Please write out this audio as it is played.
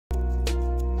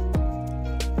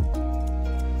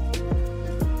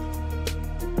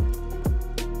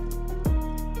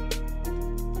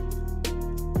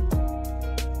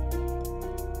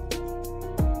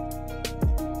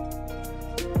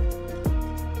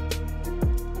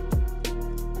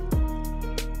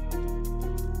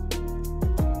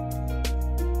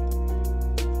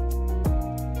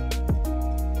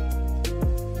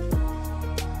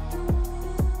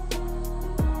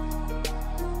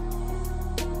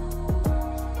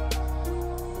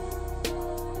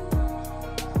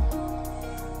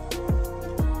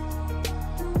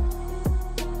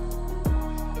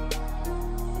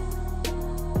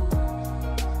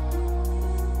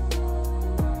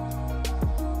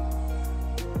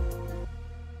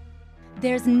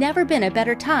There's never been a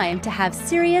better time to have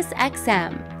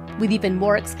SiriusXM. With even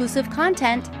more exclusive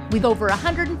content, with over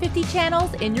 150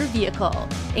 channels in your vehicle,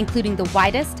 including the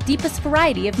widest, deepest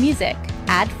variety of music,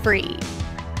 ad-free.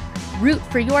 Root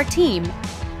for your team.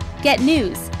 Get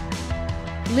news.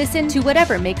 Listen to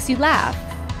whatever makes you laugh.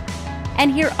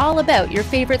 And hear all about your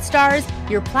favorite stars.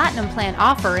 Your Platinum Plan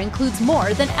offer includes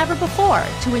more than ever before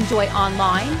to enjoy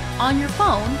online, on your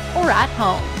phone, or at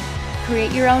home.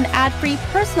 Create your own ad-free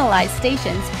personalized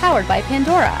stations powered by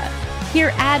Pandora.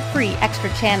 Hear ad-free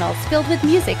extra channels filled with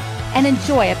music and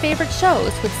enjoy favorite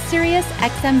shows with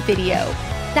SiriusXM Video.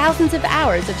 Thousands of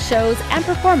hours of shows and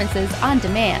performances on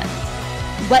demand.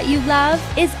 What you love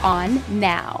is on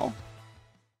now.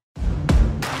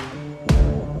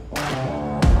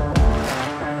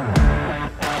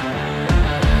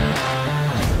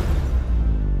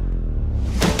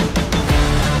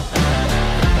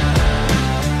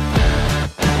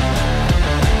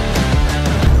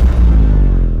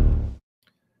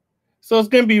 So it's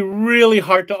going to be really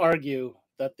hard to argue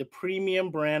that the premium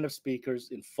brand of speakers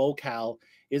in Focal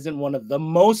isn't one of the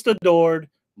most adored,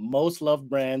 most loved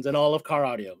brands in all of car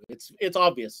audio. It's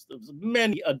obvious.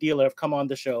 Many a dealer have come on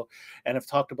the show and have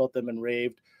talked about them and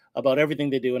raved about everything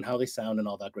they do and how they sound and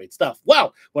all that great stuff.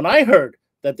 Well, when I heard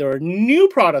that there are new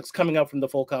products coming out from the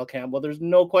Focal camp, well, there's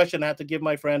no question I had to give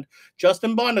my friend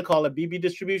Justin Bond a call at BB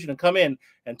Distribution and come in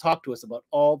and talk to us about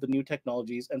all the new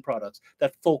technologies and products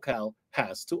that Focal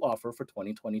has to offer for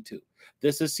 2022.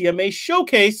 This is CMA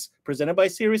Showcase presented by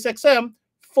SiriusXM,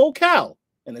 Focal,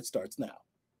 and it starts now.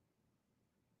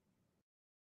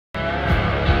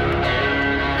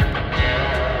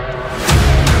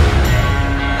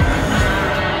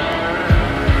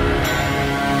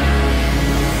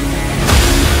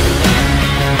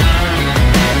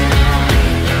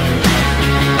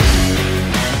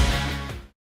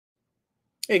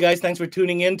 Hey guys, thanks for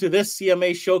tuning in to this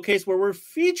CMA Showcase where we're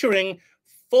featuring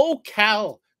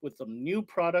Focal with some new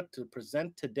product to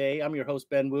present today. I'm your host,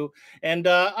 Ben Wu, and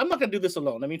I'm not going to do this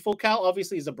alone. I mean, Focal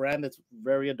obviously is a brand that's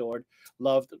very adored,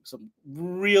 loved, some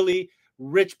really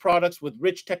rich products with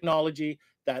rich technology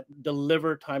that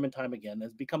deliver time and time again,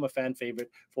 has become a fan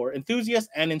favorite for enthusiasts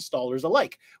and installers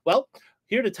alike. Well,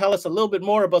 here to tell us a little bit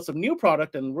more about some new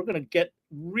product, and we're going to get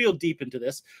real deep into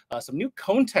this, some new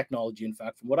cone technology, in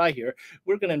fact, from what I hear.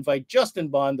 We're going to invite Justin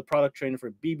Bond, the product trainer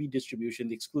for BB Distribution,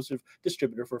 the exclusive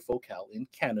distributor for Focal in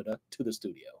Canada, to the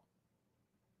studio.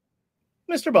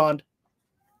 Mr. Bond.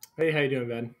 Hey, how you doing,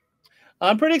 Ben?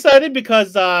 I'm pretty excited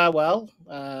because,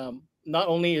 not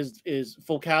only is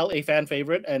Focal a fan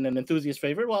favorite and an enthusiast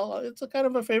favorite, well, it's a kind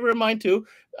of a favorite of mine too.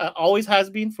 Always has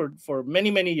been for many,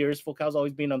 many years. Focal's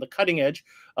always been on the cutting edge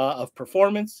of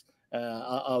performance,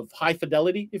 of high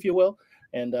fidelity, if you will.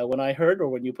 And when I heard, or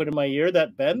when you put in my ear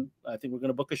that, Ben, I think we're going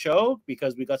to book a show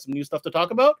because we got some new stuff to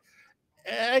talk about,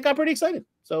 I got pretty excited.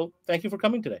 So thank you for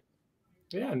coming today.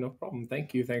 Yeah, no problem.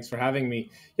 Thank you. Thanks for having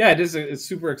me. Yeah, it is a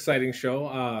super exciting show.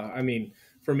 I mean,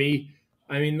 for me,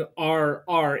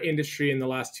 our industry in the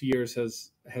last 2 years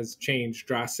has changed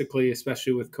drastically,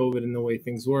 especially with COVID and the way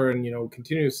things were, and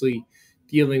continuously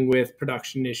dealing with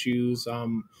production issues.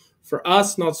 For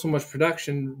us, not so much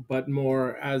production, but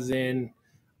more as in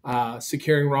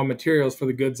securing raw materials for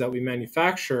the goods that we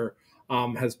manufacture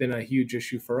has been a huge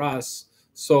issue for us.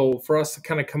 So for us to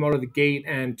kind of come out of the gate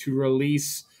and to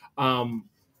release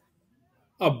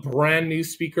a brand new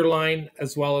speaker line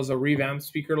as well as a revamped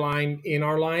speaker line in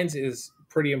our lines is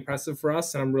pretty impressive for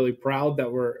us, and I'm really proud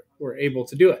that we're able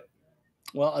to do it.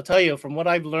 Well, I'll tell you, from what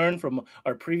I've learned from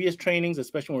our previous trainings,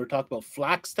 especially when we're talking about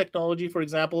flax technology, for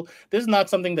example, this is not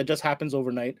something that just happens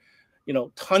overnight.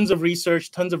 Tons of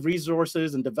research, tons of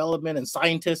resources and development and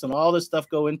scientists and all this stuff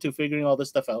go into figuring all this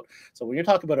stuff out. So when you're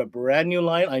talking about a brand new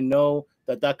line, I know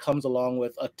that comes along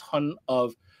with a ton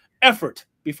of effort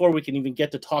before we can even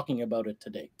get to talking about it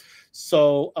today.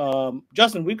 So,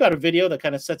 Justin, we've got a video that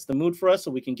kind of sets the mood for us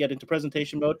so we can get into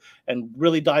presentation mode and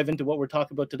really dive into what we're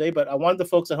talking about today. But I wanted the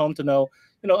folks at home to know,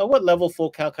 at what level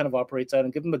Focal kind of operates at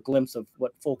and give them a glimpse of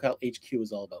what Focal HQ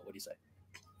is all about. What do you say?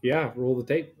 Yeah, roll the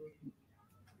tape.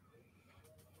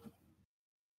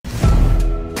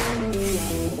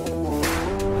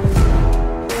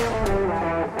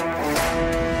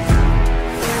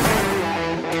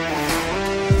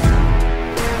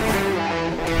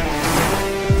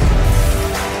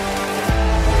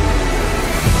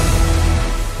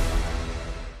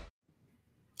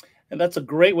 And that's a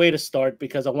great way to start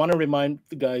because I want to remind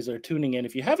the guys that are tuning in,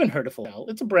 if you haven't heard of Focal,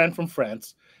 it's a brand from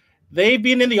France. They've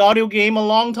been in the audio game a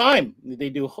long time. They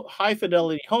do high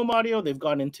fidelity home audio. They've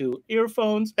gone into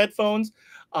earphones, headphones.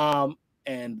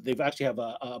 and they've actually have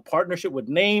a partnership with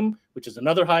Name, which is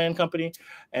another high-end company,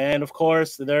 and of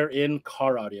course they're in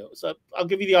car audio. So I'll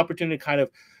give you the opportunity to kind of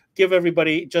give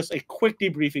everybody just a quick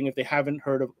debriefing if they haven't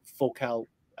heard of Focal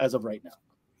as of right now.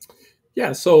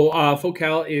 Yeah, so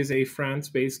Focal is a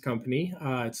France-based company.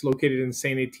 It's located in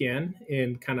Saint-Étienne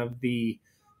in kind of the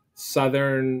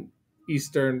southern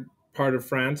eastern part of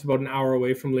France, about an hour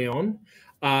away from Lyon.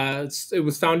 It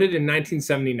was founded in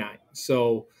 1979.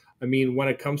 So, I mean, when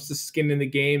it comes to skin in the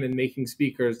game and making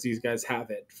speakers, these guys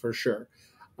have it for sure.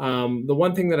 The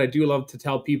one thing that I do love to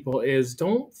tell people is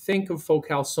don't think of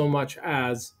Focal so much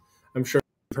as, I'm sure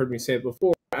you've heard me say it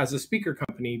before, as a speaker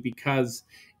company, because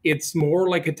it's more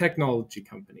like a technology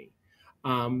company.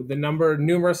 The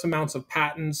numerous amounts of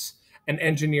patents and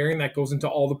engineering that goes into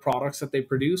all the products that they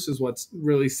produce is what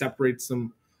really separates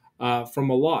them from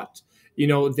a lot. You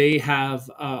know, they have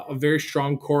a very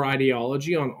strong core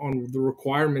ideology on the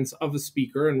requirements of a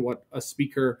speaker and what a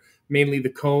speaker, mainly the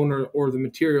cone or the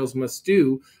materials, must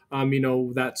do. You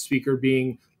know, that speaker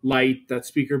being light, that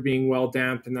speaker being well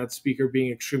damped, and that speaker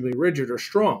being extremely rigid or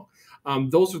strong.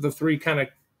 Those are the three kind of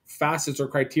facets or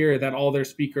criteria that all their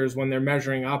speakers, when they're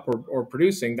measuring up or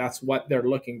producing, that's what they're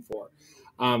looking for.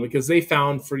 Because they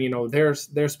found for, you know, their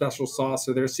special sauce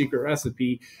or their secret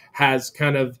recipe has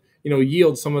kind of, you know,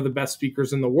 yield some of the best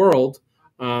speakers in the world.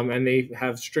 And they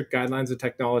have strict guidelines and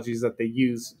technologies that they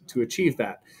use to achieve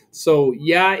that. So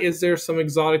yeah, is there some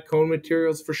exotic cone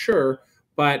materials? For sure.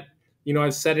 But, you know,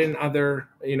 I've said in other,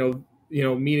 you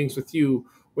know, meetings with you,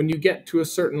 when you get to a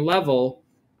certain level,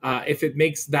 if it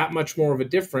makes that much more of a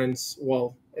difference,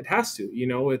 well, it has to. You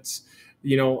know, it's,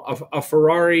 you know, a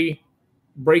Ferrari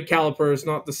brake caliper is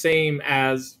not the same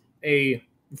as a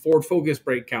Ford Focus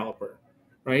brake caliper,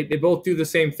 right? They both do the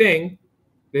same thing.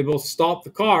 They both stop the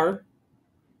car,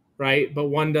 right? But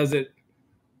one does it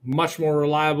much more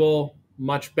reliable,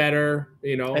 much better,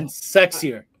 you know. And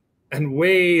sexier. And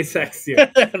way sexier.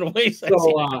 And way sexier.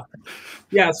 So,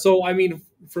 yeah, so, I mean,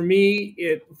 for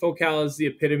me, Focal is the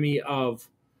epitome of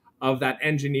that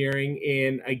engineering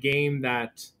in a game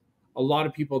that a lot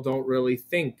of people don't really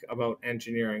think about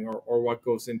engineering or what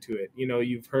goes into it. You know,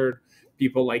 you've heard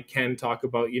people like Ken talk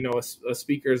about, you know, a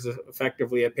speaker is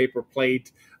effectively a paper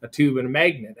plate, a tube, and a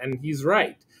magnet. And he's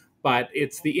right. But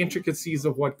it's the intricacies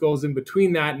of what goes in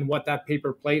between that and what that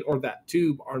paper plate or that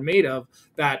tube are made of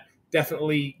that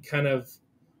definitely kind of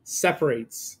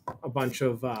separates a bunch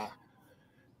of,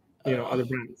 you know, other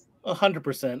brands.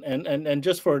 100%. And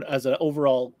just for as an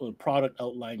overall product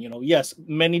outline, you know, yes,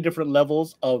 many different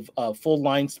levels of full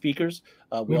line speakers.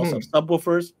 We also have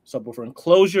subwoofer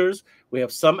enclosures. We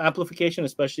have some amplification,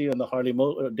 especially on the Harley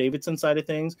Davidson side of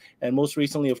things, and most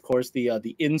recently, of course,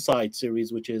 the Inside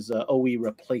series, which is OE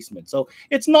replacement. So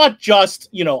it's not just,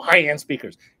 you know, high end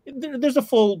speakers. There's a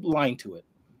full line to it.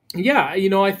 Yeah, you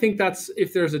know, I think that's,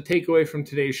 if there's a takeaway from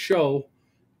today's show,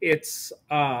 it's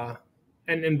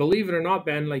and believe it or not,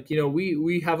 Ben, like, you know,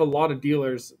 we have a lot of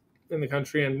dealers in the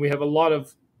country, and we have a lot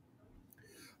of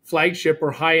flagship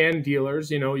or high-end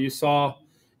dealers. You know, you saw,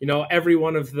 you know, every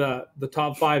one of the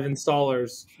top 5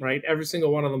 installers, right? Every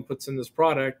single one of them puts in this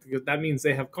product, because that means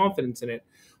they have confidence in it.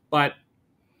 But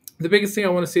the biggest thing I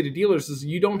want to say to dealers is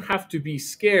you don't have to be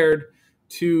scared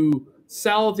to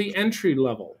sell the entry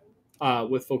level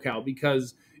with Focal,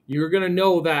 because you're going to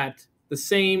know that the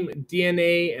same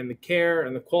DNA and the care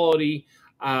and the quality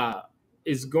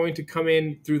is going to come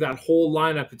in through that whole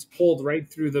lineup. It's pulled right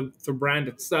through the brand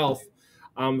itself.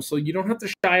 So you don't have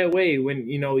to shy away when,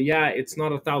 you know, yeah, it's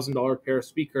not $1,000 pair of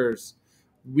speakers.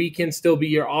 We can still be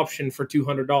your option for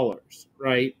 $200,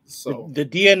 right? So the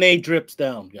DNA drips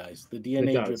down, guys. The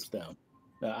DNA drips down.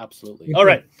 Absolutely. All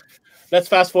right. Let's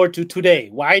fast forward to today.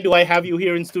 Why do I have you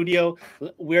here in studio?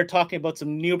 We're talking about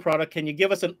some new product. Can you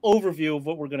give us an overview of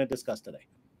what we're going to discuss today?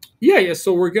 Yeah.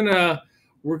 So we're gonna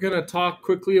talk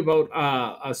quickly about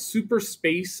a super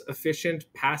space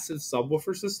efficient passive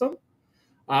subwoofer system.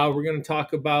 We're going to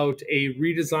talk about a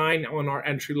redesign on our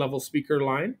entry level speaker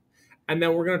line, and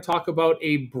then we're going to talk about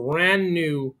a brand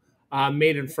new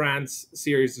made in France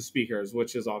series of speakers,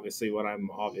 which is obviously what I'm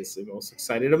obviously most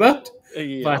excited about.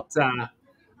 Yeah. But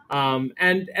and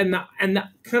the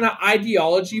kind of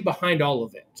ideology behind all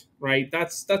of it, right?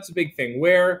 That's a big thing.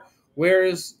 Where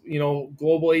is, you know,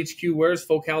 Global HQ? Where's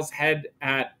Focal's head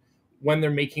at when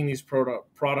they're making these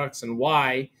products, and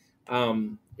why?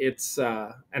 It's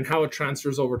and how it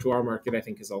transfers over to our market, I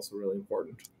think, is also really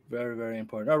important. Very, very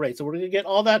important. All right, so we're going to get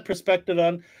all that perspective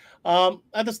on.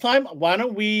 At this time, why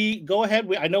don't we go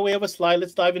ahead? I know we have a slide.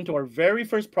 Let's dive into our very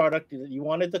first product that you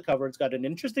wanted to cover. It's got an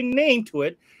interesting name to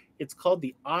it. It's called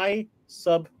the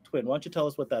iSub Twin. Why don't you tell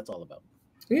us what that's all about?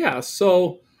 Yeah,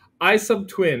 so iSub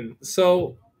Twin.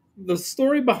 So the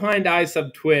story behind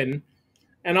iSub Twin,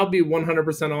 and I'll be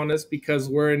 100% honest because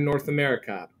we're in North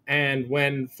America. And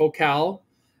when Focal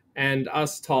and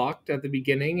us talked at the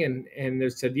beginning and they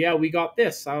said, yeah, we got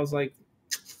this. I was like,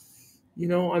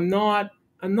 I'm not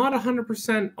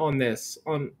 100% on this.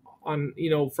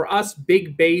 For us,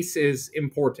 big bass is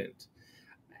important.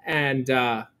 And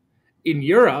in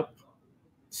Europe,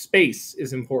 space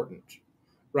is important,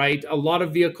 right? A lot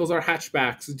of vehicles are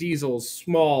hatchbacks, diesels,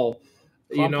 small,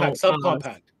 Compact,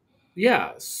 subcompact.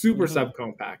 Yeah, super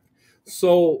subcompact.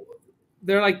 So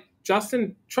they're like,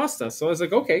 Justin, trust us. So I was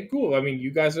like, okay, cool. I mean,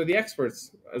 you guys are the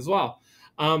experts as well.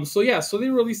 So they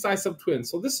released iSub Twin.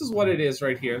 So this is what it is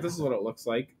right here. This is what it looks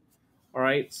like. All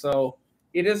right. So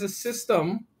it is a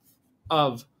system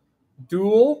of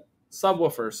dual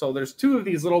subwoofers. So there's two of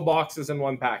these little boxes in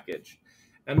one package.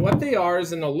 And what they are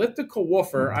is an elliptical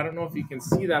woofer. I don't know if you can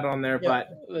see that on there, but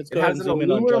it has an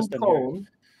aluminum cone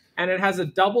and it has a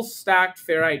double stacked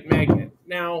ferrite magnet.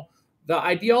 Now, the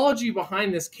ideology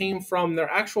behind this came from their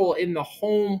actual, in the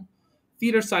home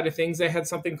theater side of things, they had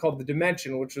something called the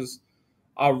Dimension, which was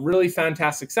a really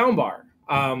fantastic soundbar.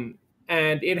 And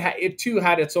it too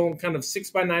had its own kind of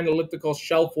 6x9 elliptical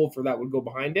shelf woofer that would go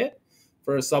behind it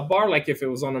for a sub bar, like if it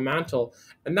was on a mantle.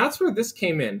 And that's where this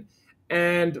came in.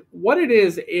 And what it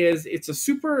is it's a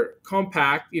super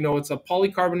compact, it's a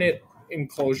polycarbonate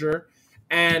enclosure,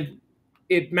 and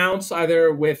it mounts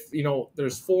either with,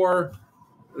 there's four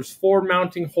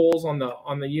mounting holes on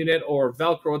the unit or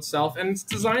Velcro itself, and it's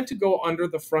designed to go under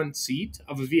the front seat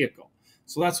of a vehicle.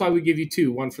 So that's why we give you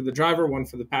two, one for the driver, one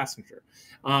for the passenger.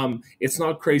 It's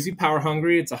not crazy power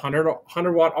hungry. It's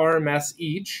 100 watt RMS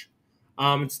each.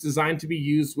 It's designed to be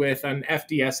used with an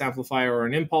FDS amplifier or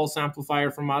an impulse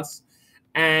amplifier from us.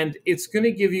 And it's going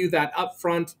to give you that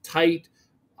upfront, tight,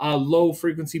 low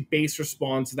frequency bass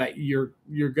response that you're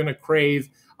going to crave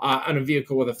on a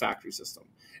vehicle with a factory system.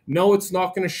 No, it's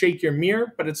not going to shake your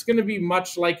mirror, but it's going to be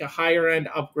much like a higher end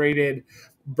upgraded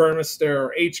Burmester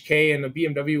or HK and a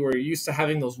BMW where you're used to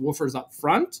having those woofers up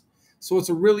front. So it's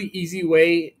a really easy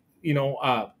way,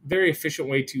 very efficient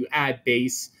way to add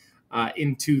bass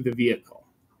into the vehicle.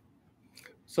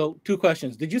 So 2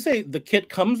 questions. Did you say the kit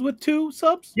comes with 2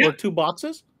 subs or 2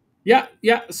 boxes? Yeah.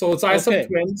 So it's iSub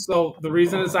Twin. So the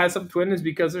reason it's iSub Twin is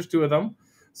because there's 2 of them.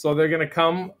 So they're going to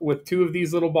come with 2 of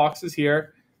these little boxes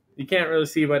here. You can't really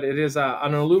see, but it is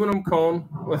an aluminum cone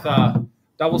with a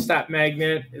double stack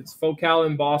magnet. It's Focal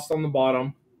embossed on the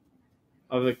bottom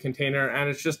of the container, and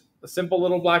it's just a simple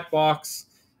little black box.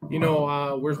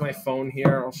 Where's my phone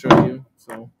here? I'll show you.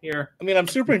 So here. I mean, I'm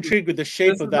super intrigued with the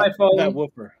shape of that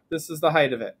woofer. This is the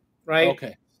height of it, right?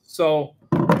 Okay. So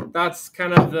that's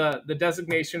kind of the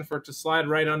designation for it to slide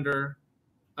right under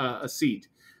a seat.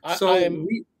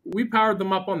 We powered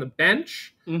them up on the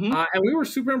bench, and we were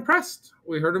super impressed.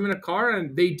 We heard them in a car,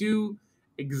 and they do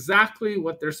exactly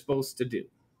what they're supposed to do.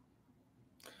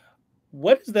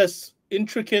 What is this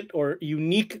intricate or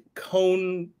unique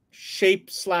cone shape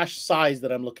 / size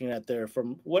that I'm looking at there?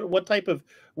 From what type of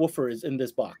woofer is in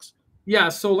this box? Yeah,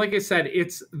 so like I said,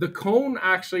 it's the cone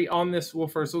actually on this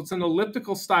woofer. So it's an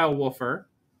elliptical style woofer,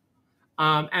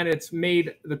 and it's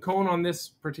made, the cone on this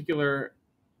particular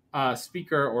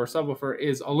speaker or subwoofer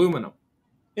is aluminum.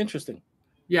 Interesting.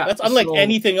 Yeah, that's unlike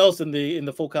anything else in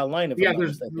the Focal line.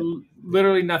 There's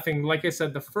literally nothing. Like I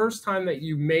said, the first time that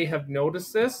you may have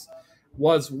noticed this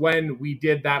was when we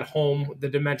did the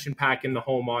Dimension pack in the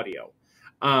home audio.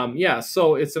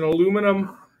 So it's an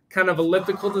aluminum kind of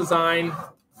elliptical design,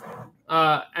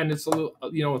 and it's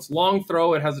it's long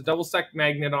throw. It has a double stack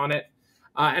magnet on it,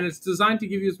 and it's designed to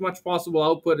give you as much possible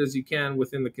output as you can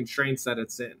within the constraints that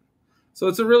it's in. So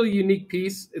it's a really unique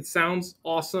piece. It sounds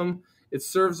awesome. It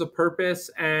serves a purpose,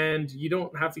 and you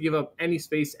don't have to give up any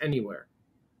space anywhere.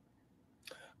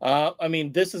 I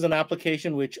mean, this is an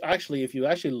application which actually, if you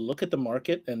actually look at the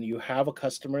market and you have a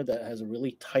customer that has a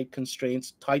really tight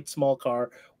constraints, tight small car,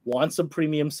 wants some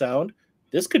premium sound,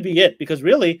 this could be it. Because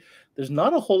really, there's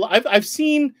not a whole lot. I've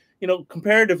seen,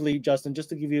 comparatively, Justin, just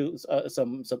to give you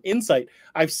some insight,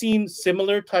 I've seen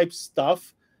similar type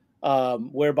stuff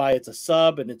whereby it's a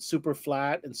sub and it's super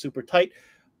flat and super tight,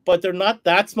 but they're not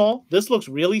that small. This looks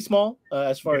really small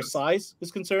as far as size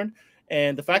is concerned.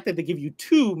 And the fact that they give you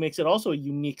 2 makes it also a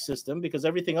unique system, because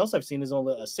everything else I've seen is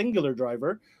only a singular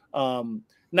driver.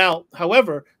 Now,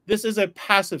 however, this is a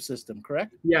passive system,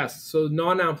 correct? Yes, so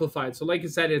non-amplified. So like I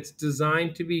said, it's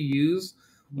designed to be used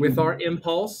with our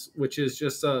Impulse, which is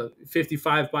just a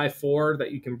 55x4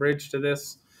 that you can bridge to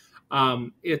this.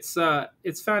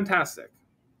 It's fantastic.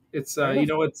 It's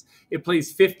it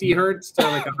plays 50 hertz to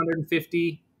like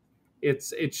 150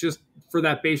 It's just for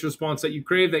that bass response that you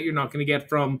crave that you're not going to get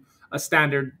from a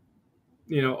standard,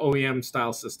 OEM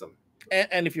style system.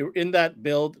 And if you're in that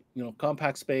build,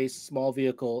 compact space, small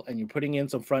vehicle, and you're putting in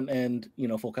some front end,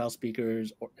 Focal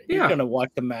speakers, you're gonna watch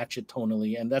to match it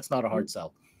tonally, and that's not a hard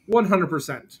sell.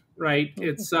 100%, right?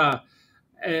 It's I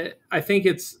think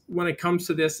it's, when it comes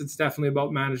to this, it's definitely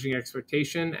about managing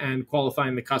expectation and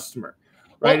qualifying the customer.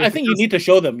 Right? Well, I think you need to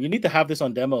show them. You need to have this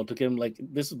on demo to give them like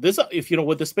this. If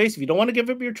with the space, if you don't want to give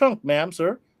up your trunk, ma'am,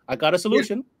 sir, I got a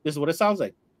solution. Yeah. This is what it sounds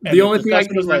like. And the only thing I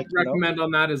can recommend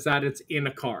on that is that it's in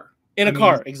a car. In a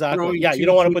car, exactly. Yeah, you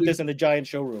don't want to put this in a giant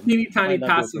showroom. Teeny tiny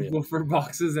passive woofer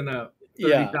boxes in a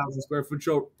 30,000 square foot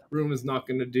showroom is not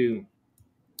going to do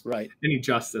any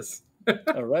justice.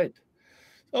 All right.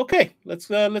 Okay, let's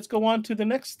go on to the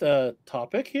next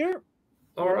topic here.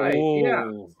 All right.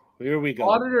 Oh, here we go.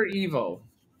 Auditor Evo.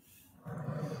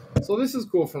 So this is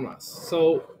cool from us.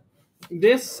 So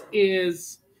this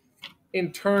is,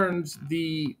 in turns,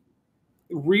 the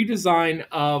redesign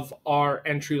of our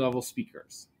entry-level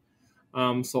speakers.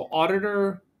 So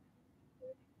Auditor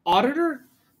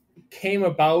came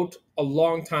about a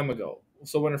long time ago.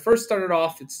 So when it first started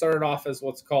off, as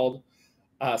what's called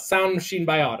Sound Machine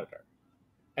by Auditor.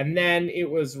 And then it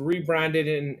was rebranded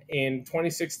in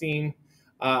 2016,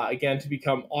 again, to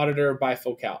become Auditor by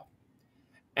Focal.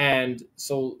 And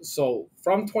so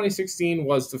from 2016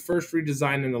 was the first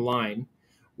redesign in the line,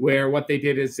 where what they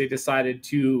did is they decided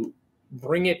to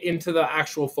bring it into the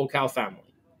actual Focal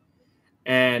family.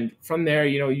 And from there,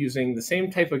 using the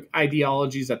same type of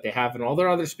ideologies that they have in all their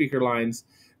other speaker lines,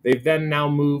 they've then now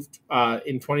moved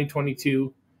in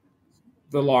 2022.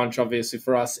 The launch, obviously,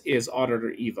 for us is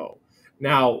Auditor Evo.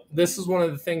 Now, this is one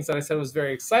of the things that I said was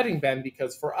very exciting, Ben,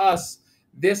 because for us,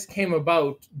 this came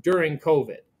about during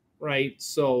COVID, right?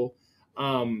 So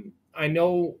I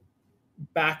know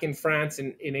back in France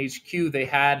in HQ, they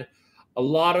had a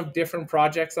lot of different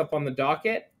projects up on the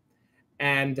docket.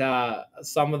 And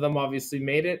some of them obviously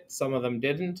made it, some of them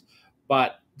didn't.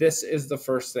 But this is the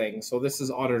first thing. So this is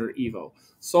Auditor Evo.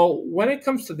 So when it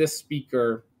comes to this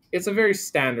speaker, it's a very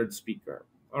standard speaker.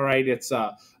 All right. It's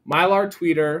a Mylar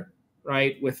tweeter,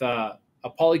 right, with a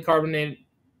polycarbonate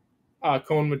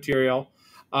cone material.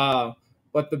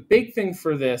 But the big thing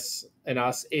for this and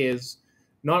us is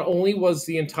not only was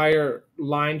the entire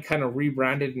line kind of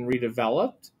rebranded and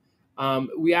redeveloped,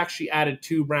 we actually added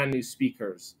 2 brand new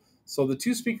speakers. So the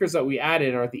 2 speakers that we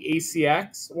added are the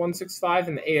ACX 165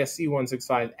 and the ASC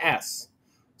 165S.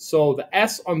 So the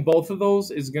S on both of those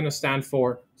is going to stand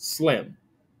for slim.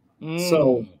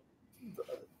 So,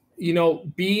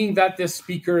 being that this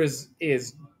speaker is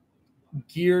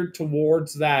geared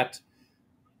towards that,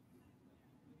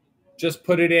 just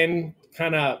put it in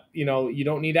kind of, you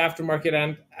don't need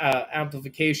aftermarket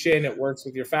amplification. It works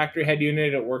with your factory head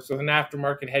unit. It works with an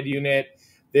aftermarket head unit.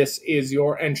 This is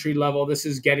your entry level. This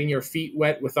is getting your feet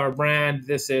wet with our brand.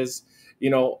 This is,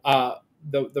 our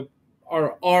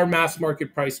mass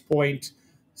market price point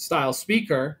style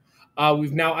speaker.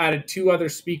 We've now added 2 other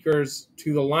speakers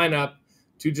to the lineup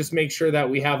to just make sure that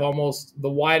we have almost the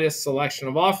widest selection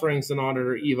of offerings in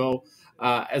Auditor Evo,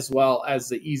 as well as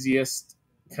the easiest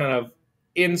kind of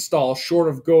install, short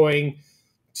of going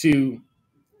to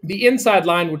the inside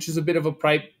line, which is a bit of a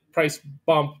price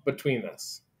bump between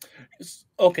this.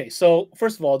 Okay, so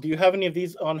first of all, do you have any of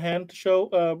these on hand to show?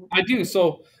 I do.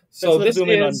 So let's zoom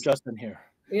in on Justin here.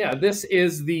 Yeah, this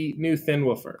is the new thin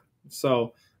woofer.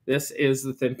 So this is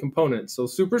the thin component. So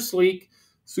super sleek,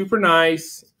 super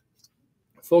nice,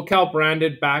 Focal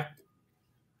branded back,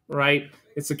 right?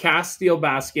 It's a cast steel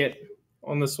basket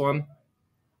on this one.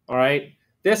 All right.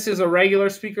 This is a regular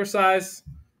speaker size.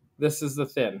 This is the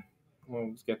thin.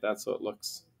 Let's get that so it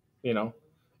looks, you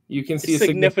can see it's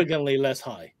significantly less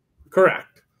high.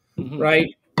 Correct. Mm-hmm.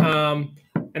 Right.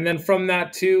 And then from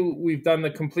that too, we've done the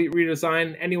complete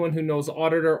redesign. Anyone who knows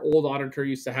Auditor, old Auditor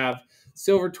used to have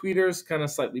silver tweeters, kind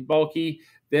of slightly bulky.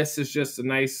 This is just a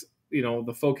nice,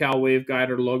 the Focal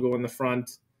waveguider logo in the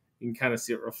front. You can kind of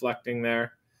see it reflecting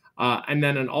there. And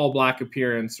then an all black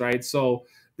appearance, right? So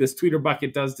this tweeter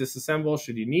bucket does disassemble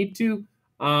should you need to.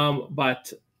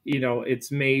 But,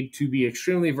 it's made to be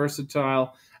extremely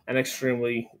versatile and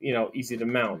extremely, easy to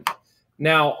mount.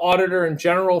 Now, Auditor in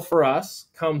general for us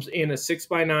comes in a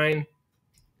 6x9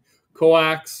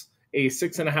 coax, a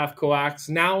 6.5 coax,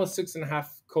 now a 6.5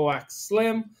 coax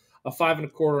slim, a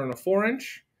 5.25 and a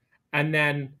 4-inch, and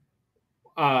then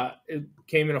it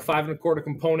came in a 5.25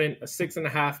 component, a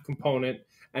 6.5 component,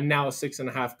 and now a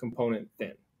 6.5 component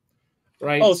thin.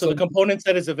 Right. Oh, so the component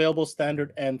set is available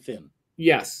standard and thin.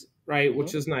 Yes. Right. Mm-hmm.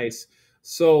 Which is nice.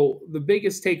 So the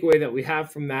biggest takeaway that we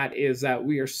have from that is that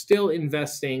we are still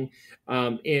investing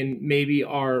in maybe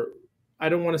our, I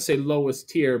don't want to say lowest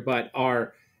tier, but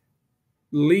our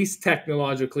least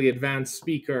technologically advanced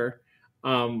speaker,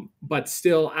 but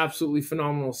still absolutely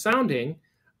phenomenal sounding.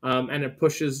 And it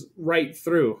pushes right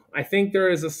through. I think there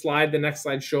is a slide. The next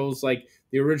slide shows like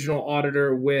the original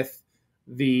auditor with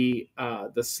the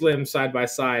slim side by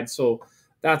side. So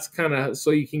that's kind of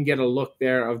so you can get a look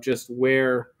there of just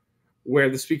where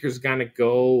the speaker is going to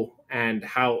go and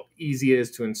how easy it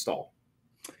is to install.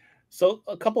 So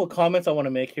a couple of comments I want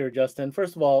to make here, Justin.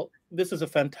 First of all, this is a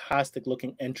fantastic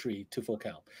looking entry to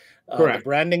Focal. Correct. The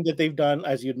branding that they've done,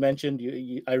 as you'd mentioned,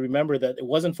 I remember that it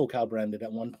wasn't Focal branded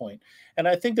at one point, and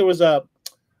I think there's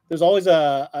always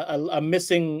a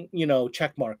missing,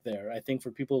 check mark there. I think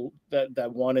for people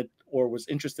that wanted or was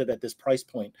interested at this price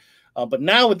point. But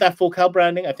now with that Focal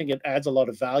branding, I think it adds a lot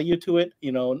of value to it.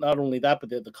 Not only that, but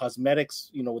the cosmetics,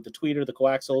 with the tweeter, the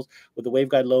coaxials, with the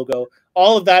waveguide logo,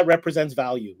 all of that represents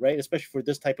value, right? Especially for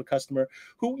this type of customer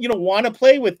who, want to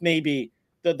play with maybe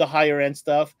the higher end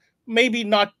stuff, maybe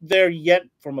not there yet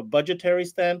from a budgetary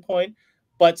standpoint,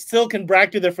 but still can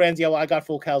brag to their friends, yeah, well, I got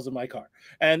Focals in my car.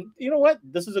 And you know what?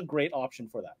 This is a great option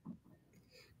for that.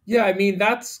 Yeah, I mean,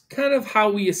 that's kind of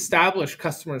how we establish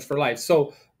customers for life.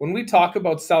 So when we talk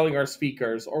about selling our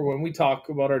speakers, or when we talk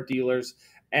about our dealers,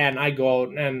 and I go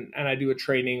out and I do a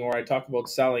training, or I talk about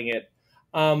selling it,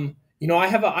 I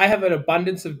have an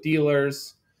abundance of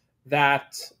dealers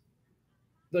that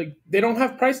like they don't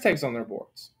have price tags on their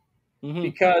boards,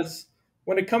 because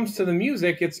when it comes to the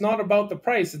music, it's not about the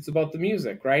price, it's about the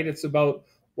music, right? It's about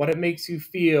what it makes you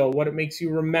feel, what it makes you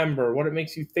remember, what it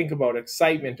makes you think about,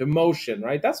 excitement, emotion,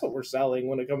 right? That's what we're selling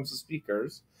when it comes to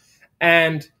speakers.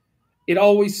 And it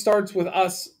always starts with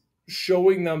us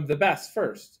showing them the best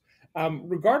first,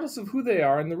 regardless of who they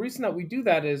are. And the reason that we do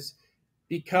that is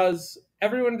because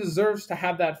everyone deserves to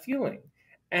have that feeling.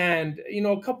 And,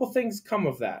 a couple things come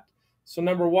of that. So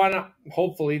number one,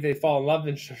 hopefully they fall in love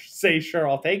and say, sure,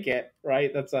 I'll take it, right?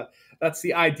 That's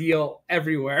the ideal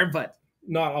everywhere, but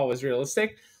not always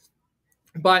realistic.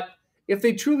 But if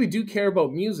they truly do care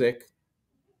about music,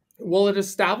 well, it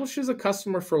establishes a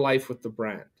customer for life with the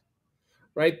brand,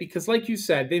 right? Because like you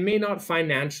said, they may not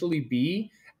financially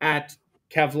be at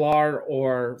Kevlar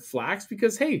or Flax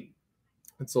because, hey,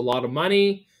 it's a lot of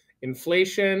money,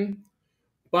 inflation,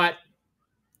 but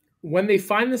when they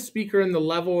find the speaker in the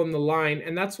level and the line,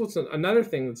 and that's what's another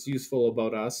thing that's useful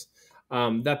about us,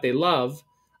 that they love,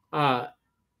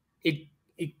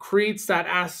 it creates that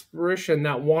aspiration,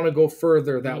 that want to go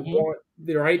further, that want,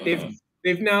 right?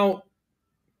 They've now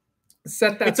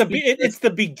set that. It's the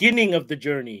beginning of the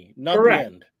journey, not correct.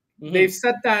 The end. They've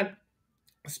set that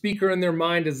speaker in their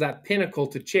mind as that pinnacle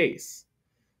to chase,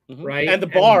 right? And the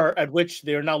bar at which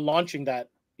they're now launching that,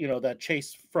 that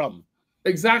chase from.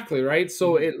 Exactly, right?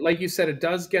 So it, like you said, it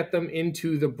does get them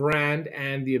into the brand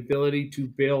and the ability to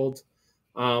build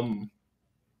the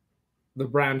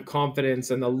brand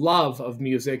confidence and the love of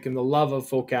music and the love of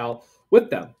Focal with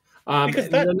them. Because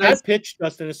that pitch,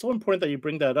 Justin, is so important that you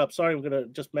bring that up. Sorry, I'm going to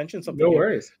just mention something. No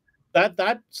worries.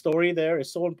 That story there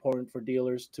is so important for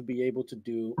dealers to be able to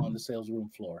do on the sales room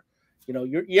floor.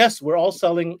 Yes, we're all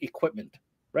selling equipment,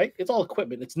 right? It's all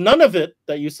equipment. It's none of it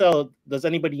that you sell does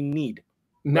anybody need.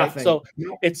 Nothing. Right? So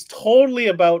it's totally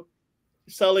about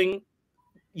selling,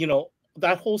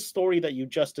 that whole story that you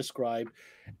just described.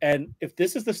 And if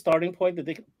this is the starting point that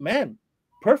they can, man,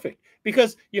 perfect.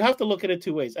 Because you have to look at it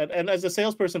two ways. And as a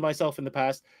salesperson myself in the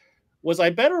past, was I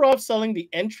better off selling the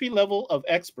entry level of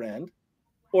X brand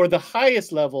or the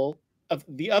highest level of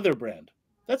the other brand?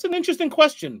 That's an interesting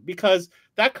question because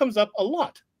that comes up a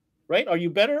lot, right? Are you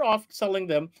better off selling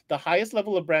them the highest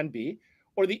level of brand B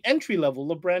or the entry level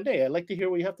of brand A? I'd like to hear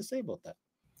what you have to say about that.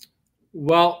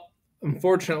 Well,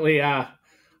 unfortunately, I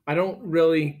don't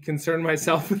really concern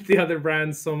myself with the other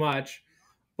brands so much,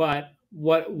 but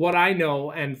what I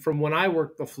know, and from when I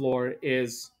work the floor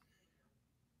is,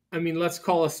 I mean, let's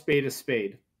call a spade a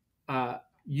spade. As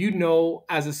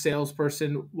a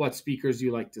salesperson, what speakers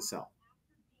you like to sell,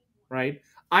 right?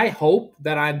 I hope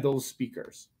that I'm those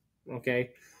speakers, okay?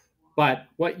 But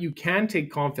what you can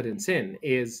take confidence in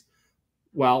is,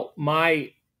 well,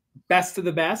 my best of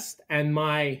the best and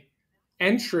my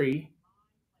entry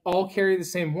all carry the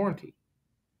same warranty.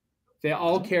 They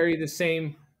all carry the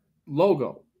same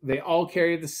logo. They all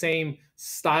carry the same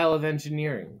style of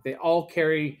engineering. They all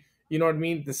carry,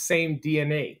 the same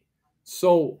DNA.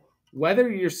 So whether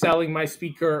you're selling my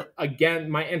speaker again,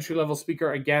 my entry-level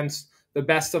speaker against the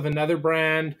best of another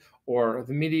brand or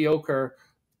the mediocre,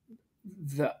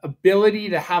 the ability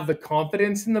to have the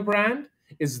confidence in the brand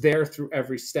is there through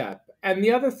every step. and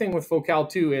the other thing with Focal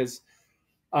too is,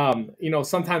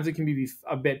 sometimes it can be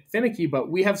a bit finicky, but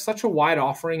we have such a wide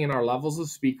offering in our levels of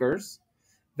speakers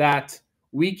that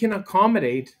we can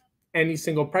accommodate any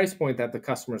single price point that the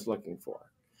customer is looking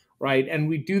for, right? And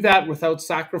we do that without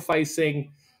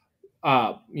sacrificing,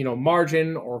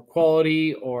 margin or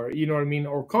quality, or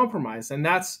or compromise. And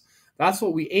that's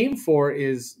what we aim for,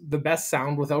 is the best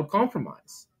sound without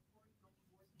compromise.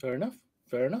 Fair enough.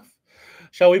 Fair enough.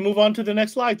 Shall we move on to the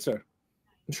next slide, sir?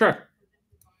 Sure.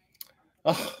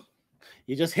 Oh,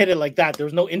 you just hit it like that. There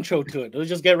was no intro to it. Let's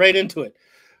just get right into it.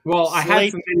 Well, I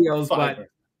had some videos, Fiber. but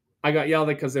I got yelled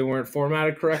at because they weren't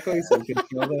formatted correctly, so we could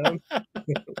show them.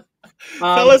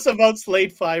 Tell us about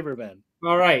Slate Fiber, man.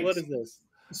 All right. What is this?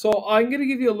 So I'm going to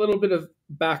give you a little bit of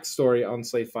backstory on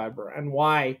Slate Fiber and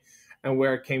why and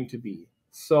where it came to be.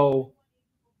 So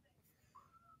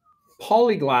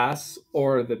Polyglass,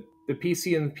 or the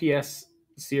PC and the PS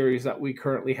series that we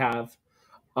currently have,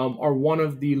 are one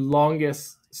of the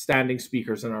longest standing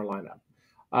speakers in our lineup.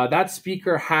 That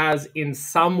speaker has, in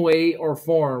some way or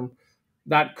form,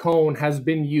 that cone has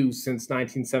been used since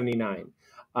 1979.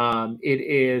 It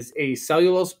is a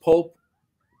cellulose pulp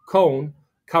cone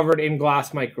covered in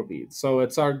glass microbeads. So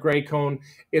it's our gray cone.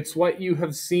 It's what you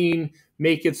have seen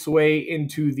make its way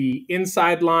into the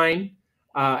inside line,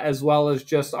 as well as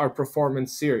just our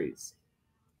performance series.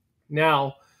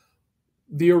 Now,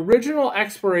 the original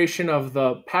expiration of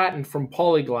the patent from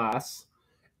Polyglass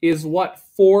is what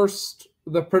forced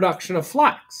the production of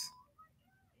flax,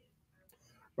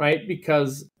 right?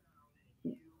 Because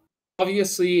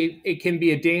obviously it can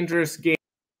be a dangerous game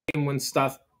when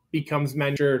stuff becomes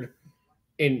measured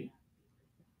in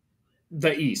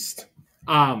the East,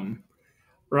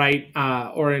 right?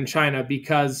 Or in China,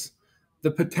 because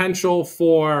the potential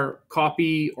for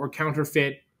copy or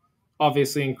counterfeit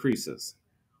obviously increases.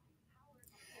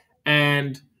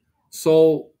 And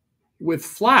so with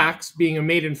flax being a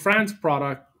made in France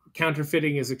product,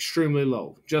 counterfeiting is extremely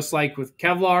low, just like with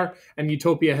Kevlar, and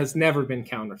Utopia has never been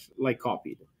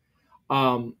copied.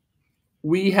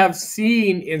 We have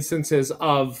seen instances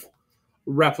of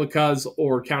replicas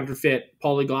or counterfeit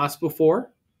polyglass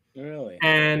before. Really?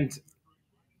 And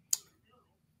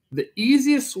the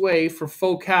easiest way for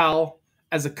Focal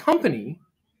as a company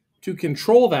to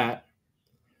control that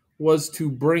was to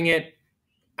bring it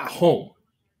home.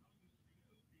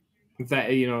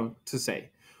 To say.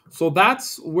 So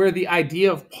that's where the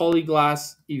idea of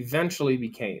Polyglass eventually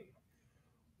became.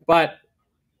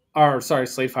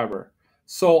 Slate Fiber.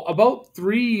 So about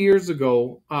 3 years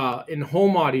ago, in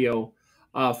home audio,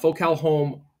 Focal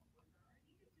Home,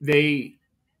 they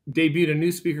debuted a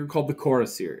new speaker called the Cora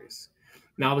Series.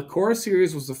 Now, the Cora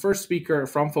Series was the first speaker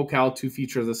from Focal to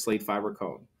feature the Slate Fiber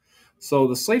cone. So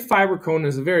the Slate Fiber cone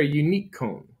is a very unique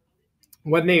cone.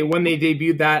 When they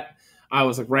debuted that, I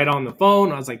was like right on the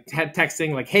phone. I was like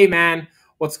texting like, "Hey man,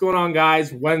 what's going on,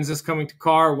 guys? When's this coming to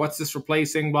car? What's this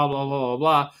replacing? Blah blah blah blah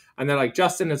blah." And they're like,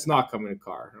 "Justin, it's not coming to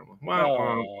car." And I'm like,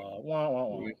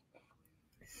 "Wow."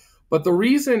 But the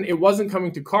reason it wasn't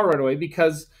coming to car right away,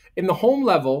 because in the home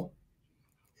level,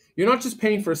 you're not just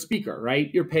paying for a speaker,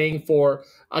 right? You're paying for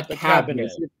a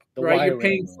cabinet, right? You're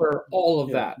paying for all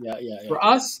of that. Yeah. For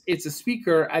us, it's a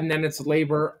speaker, and then it's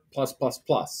labor plus.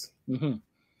 Mm-hmm.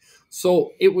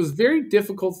 So it was very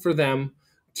difficult for them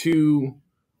to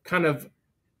kind of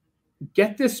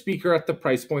get this speaker at the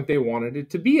price point they wanted it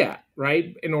to be at,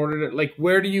 right? In order to, like,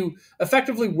 where do you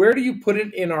put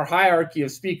it in our hierarchy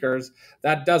of speakers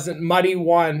that doesn't muddy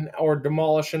one or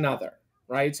demolish another,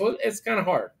 right? So it's kind of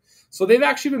hard. So they've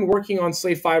actually been working on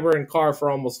Slate Fiber and car for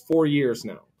almost 4 years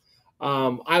now.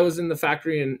 I was in the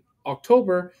factory in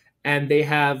October, and they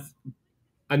have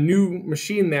a new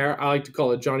machine there. I like to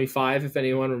call it Johnny Five, if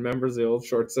anyone remembers the old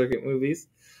Short Circuit movies.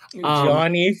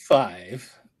 Johnny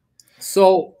Five.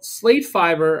 So Slate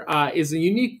Fiber is a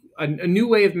new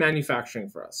way of manufacturing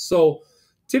for us. So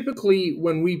typically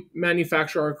when we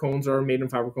manufacture our cones or our made in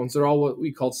fiber cones, they're all what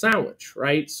we call sandwich,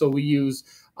 right? So we use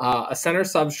a center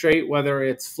substrate, whether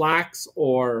it's flax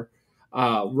or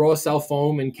Roacell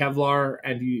foam in Kevlar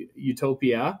and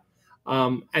Utopia.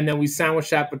 And then we sandwich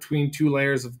that between 2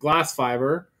 layers of glass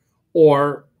fiber,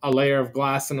 or a layer of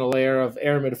glass and a layer of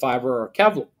aramid fiber or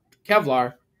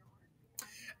Kevlar.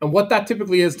 And what that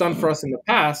typically has done for us in the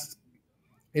past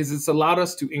is it's allowed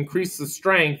us to increase the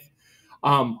strength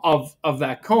of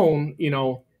that cone,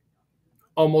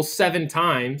 almost 7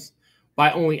 times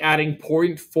by only adding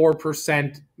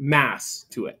 0.4% mass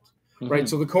to it, right?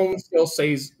 So the cone still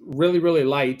stays really, really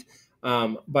light,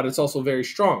 but it's also very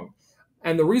strong.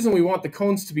 And the reason we want the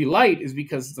cones to be light is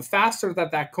because the faster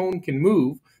that cone can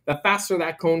move, the faster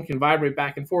that cone can vibrate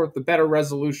back and forth, the better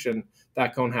resolution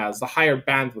that cone has, the higher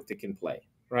bandwidth it can play,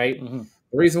 right? Mm-hmm.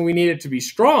 The reason we need it to be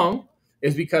strong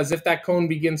is because if that cone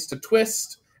begins to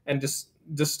twist and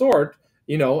distort,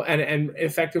 and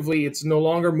effectively it's no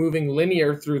longer moving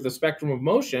linear through the spectrum of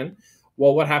motion,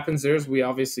 well, what happens there is we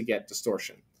obviously get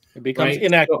distortion. It becomes right?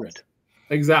 inaccurate. So,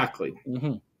 exactly.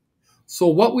 Mm-hmm. So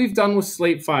what we've done with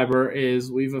slate fiber is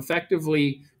we've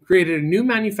effectively created a new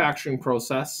manufacturing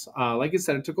process. Like I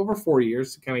said, it took over 4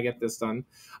 years to kind of get this done.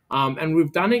 And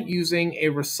we've done it using a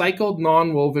recycled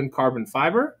non-woven carbon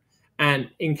fiber and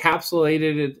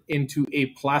encapsulated it into a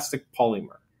plastic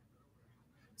polymer.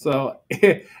 So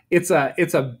it's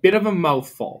a bit of a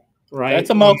mouthful, right? That's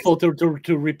a mouthful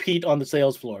to repeat on the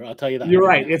sales floor. I'll tell you that. You're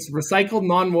right. It's recycled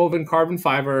non-woven carbon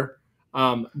fiber,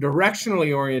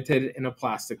 directionally oriented in a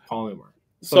plastic polymer.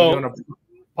 So if you want to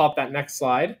pop that next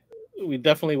slide. We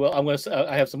definitely will.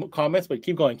 I have some comments, but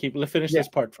keep going. Let's finish this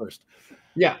part first.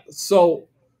 Yeah. So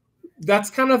that's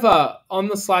kind of on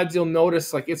the slides, you'll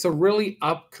notice like it's a really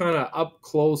up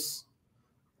close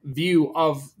view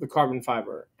of the carbon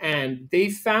fiber. And they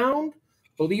found,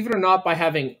 believe it or not, by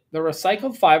having the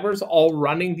recycled fibers all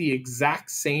running the exact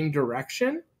same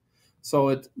direction. So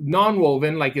it's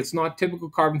non-woven, like it's not typical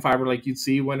carbon fiber like you'd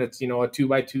see when it's, a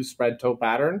 2x2 spread toe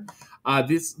pattern.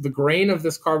 The grain of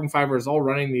this carbon fiber is all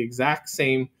running the exact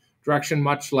same direction,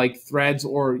 much like threads,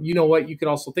 or what you could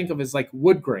also think of as like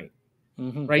wood grain,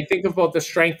 right? Think about the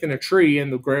strength in a tree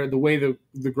and the way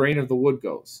the grain of the wood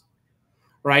goes,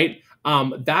 right?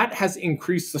 That has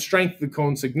increased the strength of the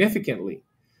cone significantly.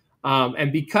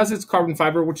 And because it's carbon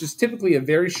fiber, which is typically a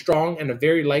very strong and a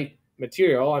very light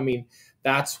material, I mean,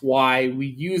 that's why we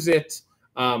use it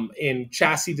in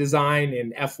chassis design,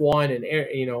 in F1, and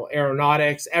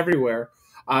aeronautics, everywhere,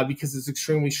 because it's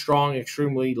extremely strong,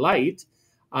 extremely light.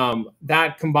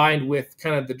 That combined with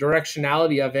kind of the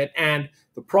directionality of it and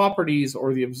the properties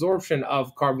or the absorption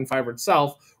of carbon fiber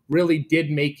itself really did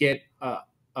make it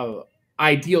a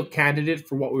ideal candidate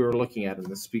for what we were looking at in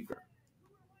the speaker.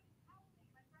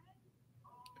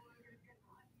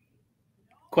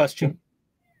 Question.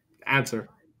 Answer.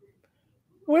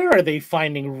 Where are they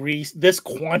finding this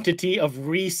quantity of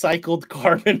recycled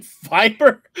carbon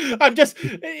fiber?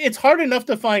 It's hard enough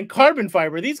to find carbon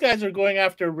fiber. These guys are going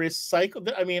after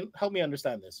recycled. I mean, help me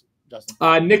understand this,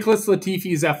 Justin. Nicholas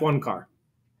Latifi's F1 car.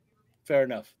 Fair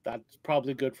enough. That's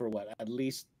probably good for what? At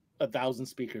least 1,000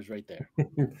 speakers right there.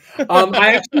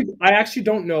 I actually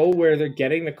don't know where they're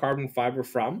getting the carbon fiber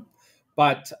from,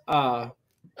 but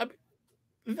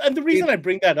and the reason I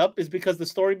bring that up is because the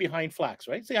story behind Flax,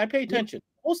 right? See, I pay attention.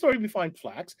 The whole story behind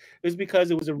Flax is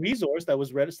because it was a resource that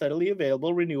was steadily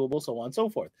available, renewable, so on and so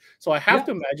forth. So I have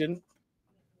to imagine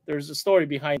there's a story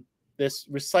behind this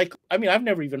recycle. I mean, I've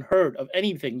never even heard of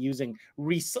anything using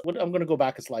I'm going to go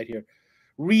back a slide here.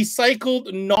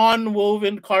 Recycled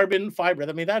non-woven carbon fiber.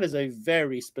 I mean, that is a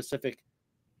very specific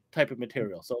type of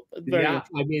material. So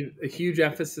I mean, a huge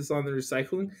emphasis on the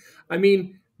recycling. I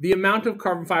mean, the amount of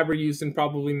carbon fiber used in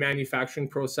probably manufacturing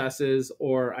processes,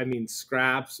 or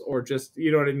scraps, or just,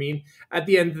 you know what I mean? At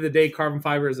the end of the day, carbon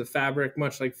fiber is a fabric,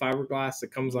 much like fiberglass,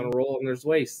 that comes on a roll and there's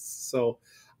waste. So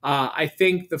I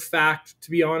think the fact, to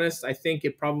be honest, I think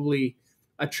it probably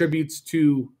attributes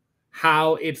to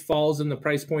how it falls in the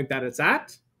price point that it's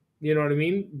at. You know what I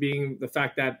mean? Being the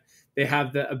fact that they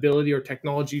have the ability or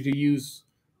technology to use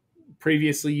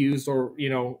previously used or,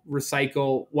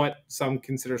 recycle what some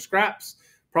consider scraps,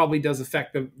 probably does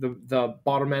affect the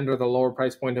bottom end or the lower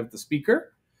price point of the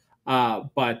speaker.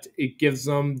 But it gives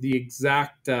them the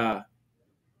exact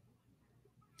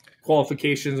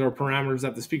qualifications or parameters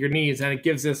that the speaker needs. And it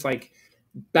gives this like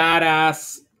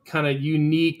badass kind of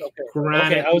unique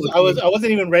granite. I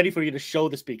wasn't even ready for you to show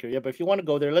the speaker yet, but if you want to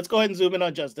go there, let's go ahead and zoom in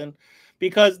on Justin,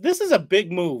 because this is a big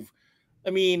move. I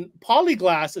mean,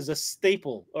 polyglass is a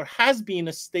staple, or has been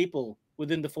a staple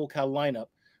within the Focal lineup.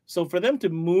 So for them to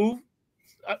move,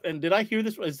 and did I hear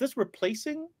this? Is this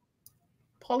replacing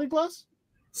polyglass?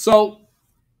 So,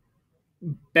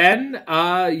 Ben,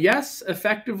 yes,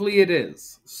 effectively it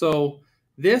is. So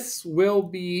this will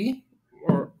be,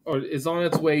 or is on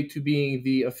its way to being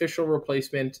the official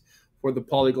replacement for the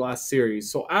polyglass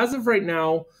series. So as of right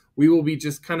now, we will be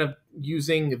just kind of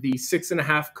using the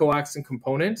 6.5 coax and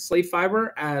component slate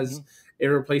fiber as a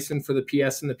replacement for the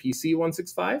PS and the PC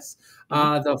 165s.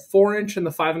 The 4-inch and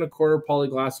the 5.25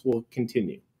 polyglass will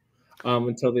continue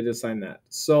until they decide that.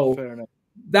 So fair enough.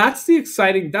 That's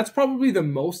probably the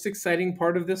most exciting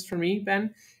part of this for me,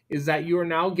 Ben, is that you are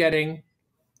now getting,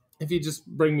 if you just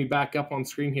bring me back up on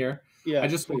screen here, Yeah, I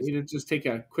just want please. you to just take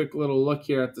a quick little look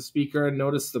here at the speaker and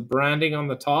notice the branding on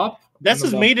the top. This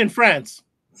is made in France.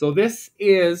 So this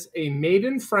is a made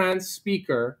in France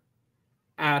speaker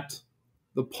at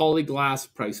the Polyglass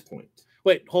price point.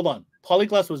 Wait, hold on.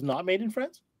 Polyglass was not made in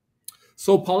France?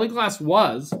 So Polyglass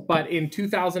was, but in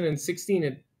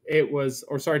 2016 it was,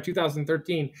 or sorry,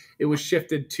 2013 it was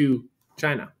shifted to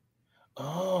China.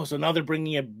 Oh, so now they're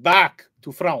bringing it back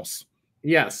to France.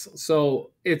 Yes,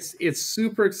 so it's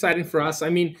super exciting for us. I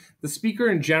mean, the speaker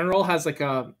in general has like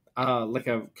a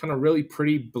kind of really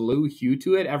pretty blue hue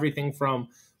to it. Everything from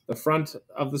the front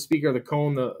of the speaker, the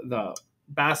cone, the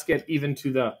basket, even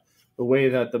to the way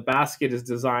that the basket is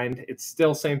designed. It's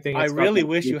still same thing. I really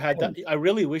wish you had that. I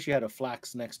really wish you had a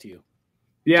flax next to you.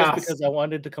 Yeah, just because I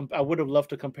wanted to I would have loved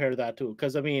to compare that too,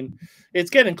 because I mean, it's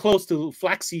getting close to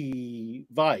flaxy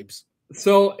vibes.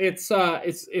 So it's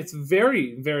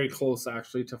very, very close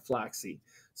actually to flaxy.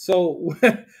 So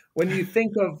when you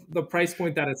think of the price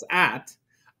point that it's at,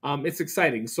 it's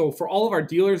exciting. So for all of our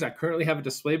dealers that currently have a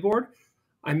display board,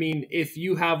 I mean, if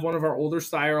you have one of our older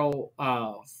style,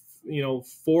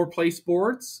 4-place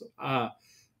boards,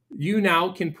 you now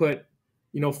can put,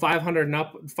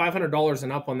 $500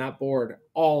 and up on that board,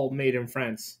 all made in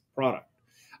France product.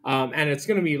 And it's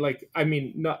going to be like, I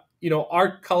mean, not,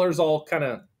 our colors all kind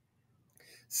of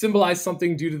symbolize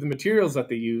something due to the materials that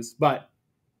they use, but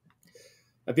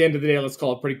at the end of the day, let's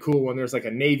call it pretty cool when there's like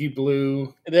a navy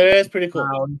blue. That is pretty cool.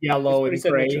 Brown, yellow, and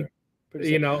gray.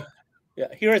 Yeah,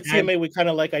 here at CMA, we kind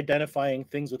of like identifying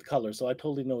things with color, so I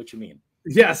totally know what you mean.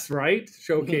 Yes, right.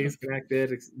 Showcase,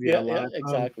 connected. Yeah,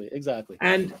 exactly.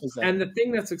 And the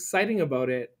thing that's exciting about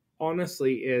it,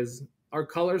 honestly, is our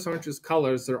colors aren't just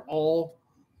colors; they're all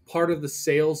part of the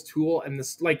sales tool. And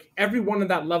this, like every one of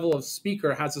that level of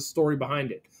speaker has a story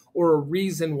behind it or a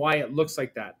reason why it looks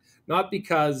like that. Not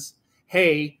because,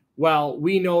 hey, well,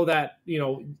 we know that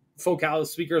Focal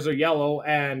speakers are yellow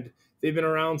and they've been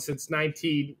around since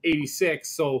 1986,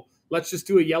 so let's just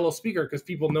do a yellow speaker because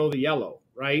people know the yellow,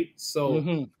 right?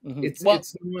 So it's not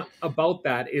about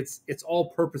that. It's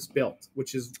all purpose built,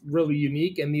 which is really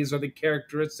unique, and these are the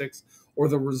characteristics or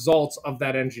the results of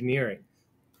that engineering.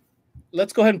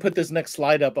 Let's go ahead and put this next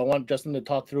slide up. I want Justin to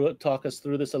talk us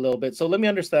through this a little bit. So let me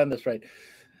understand this right.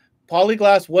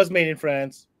 Polyglass was made in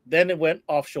France, then it went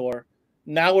offshore.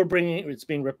 Now it's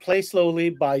being replaced slowly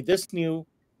by this new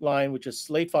line, which is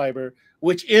slate fiber,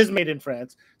 which is made in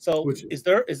France. So is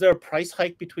there a price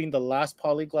hike between the last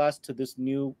Polyglass to this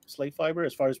new slate fiber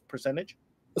as far as percentage?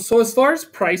 So as far as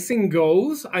pricing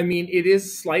goes, I mean, it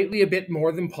is slightly a bit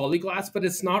more than Polyglass, but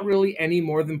it's not really any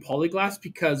more than Polyglass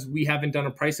because we haven't done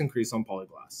a price increase on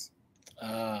Polyglass.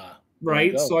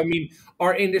 Right. So, I mean,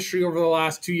 our industry over the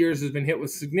last 2 years has been hit with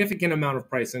significant amount of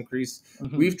price increase.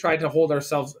 We've tried to hold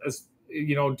ourselves as,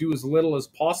 do as little as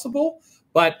possible.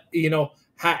 But,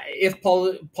 if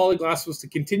Polyglass was to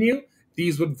continue,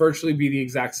 these would virtually be the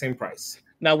exact same price.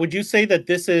 Now, would you say that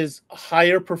this is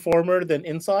higher performer than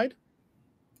Inside?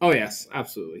 Oh, yes,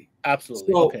 absolutely.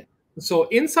 Absolutely. Okay. So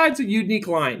Inside's a unique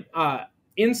line.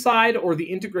 Inside, or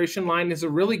the integration line, is a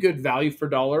really good value for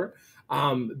dollar,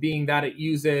 being that it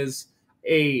uses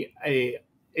a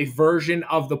version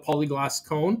of the Polyglass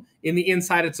cone. In the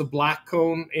Inside, it's a black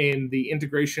cone. In the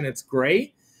integration, it's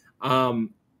gray.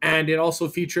 And it also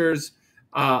features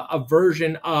a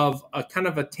version of a kind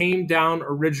of a tamed down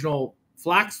original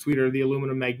flax tweeter, the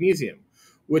aluminum magnesium,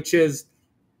 which is,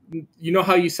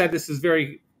 how you said this is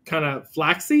very kind of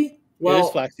flaxy? Well, it is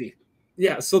flaxy.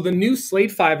 Yeah. So the new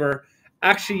slate fiber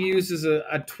actually uses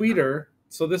a tweeter.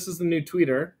 So this is the new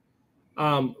tweeter,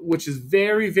 which is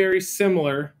very, very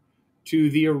similar to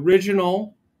the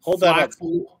original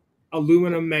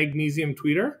aluminum magnesium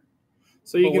tweeter.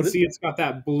 So you can see it's got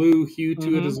that blue hue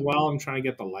to it as well. I'm trying to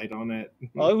get the light on it.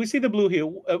 Oh, we see the blue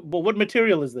hue. But what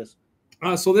material is this?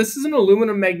 So this is an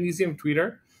aluminum magnesium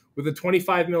tweeter with a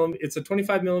 25 millimeter. It's a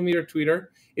 25 millimeter tweeter.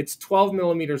 It's 12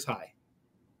 millimeters high.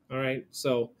 All right.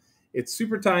 So it's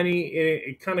super tiny.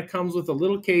 It kind of comes with a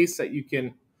little case that you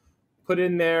can put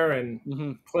in there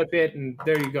and clip it, and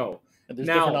there you go. And there's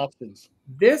different options.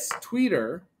 This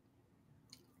tweeter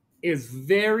is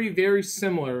very, very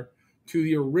similar to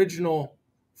the original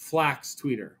flax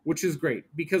tweeter, which is great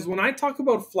because when I talk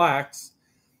about flax,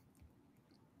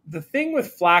 the thing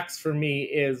with flax for me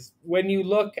is when you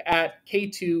look at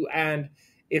K2 and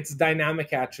its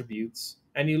dynamic attributes,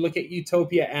 and you look at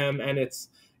Utopia M and its,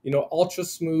 ultra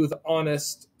smooth,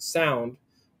 honest sound.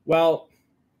 Well,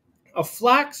 a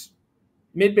flax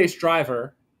mid-bass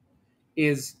driver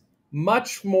is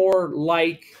much more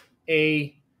like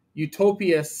a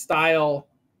Utopia style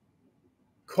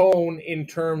cone in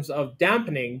terms of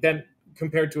dampening than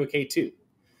compared to a K2.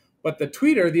 But the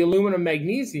tweeter, the aluminum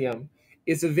magnesium,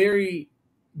 is a very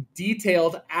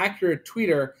detailed, accurate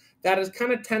tweeter that is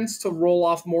kind of tends to roll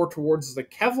off more towards the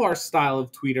Kevlar style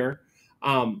of tweeter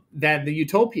than the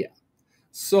Utopia.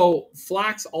 So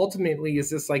Flax ultimately is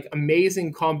this like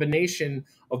amazing combination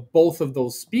of both of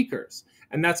those speakers.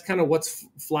 And that's kind of what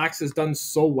Flax has done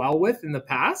so well with in the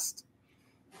past.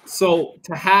 So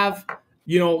to have,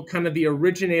 you know, kind of the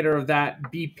originator of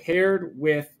that be paired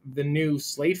with the new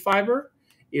Slate Fiber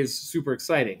is super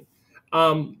exciting.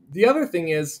 The other thing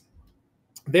is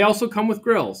they also come with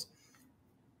grills.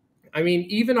 I mean,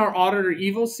 even our Auditor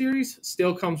Evo series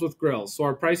still comes with grills. So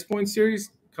our price point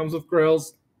series comes with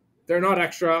grills. They're not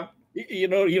extra. You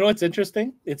know what's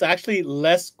interesting? It's actually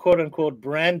less quote unquote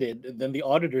branded than the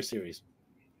Auditor series,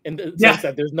 in the sense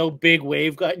that there's no big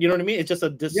wave guide. You know what I mean? It's just a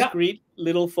discrete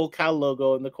little Focal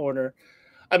logo in the corner.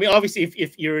 I mean, obviously,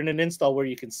 if you're in an install where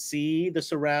you can see the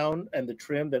surround and the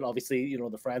trim, then obviously, you know,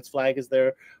 the France flag is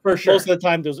there. For sure. Most of the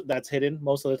time, that's hidden.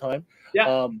 Most of the time.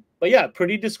 Yeah. But yeah,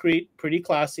 pretty discreet, pretty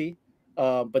classy.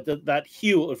 But that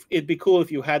hue, it'd be cool if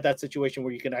you had that situation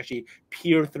where you can actually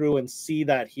peer through and see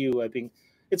that hue. I think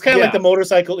it's kind of like the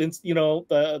motorcycle, you know,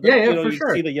 you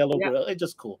sure. see the yellow grill. It's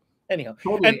just cool. Anyhow,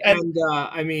 totally. And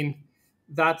I mean,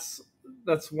 that's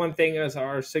one thing as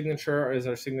our signature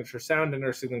sound and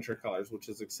our signature colors, which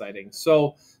is exciting.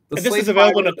 So this is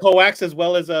available in a coax as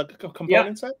well as a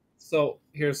component set. So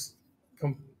here's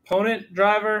component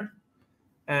driver,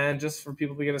 and just for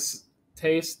people to get a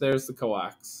taste, there's the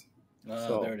coax.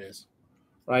 So there it is.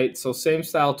 Right, so same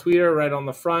style tweeter right on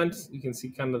the front. You can see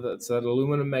kind of it's that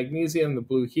aluminum magnesium, the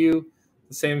blue hue,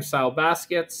 the same style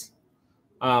baskets.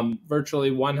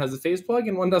 Virtually one has a phase plug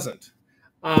and one doesn't.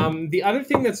 The other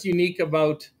thing that's unique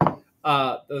about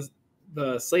the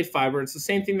Slate Fiber, it's the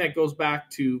same thing that goes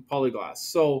back to Polyglass.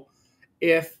 So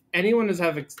if anyone has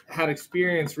had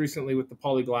experience recently with the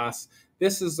Polyglass,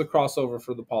 this is the crossover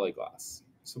for the Polyglass.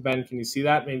 So Ben, can you see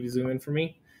that? Maybe zoom in for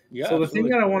me. Yeah. So the thing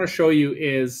that I want to show you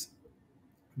is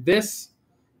this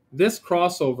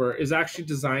crossover is actually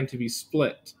designed to be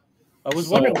split. I was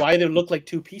wondering why they look like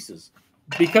two pieces.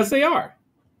 Because they are.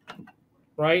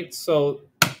 Right? So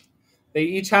they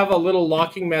each have a little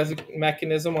locking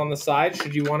mechanism on the side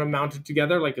should you want to mount it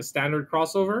together like a standard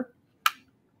crossover,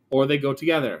 or they go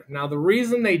together. Now, the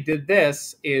reason they did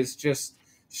this is just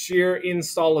sheer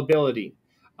installability.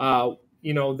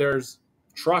 You know, there's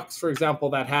trucks, for example,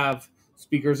 that have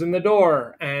speakers in the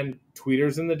door and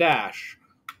tweeters in the dash,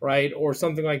 right? Or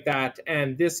something like that.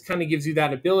 And this kind of gives you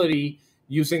that ability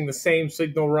using the same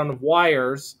signal run of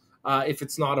wires. If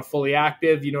it's not a fully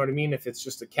active, you know what I mean? If it's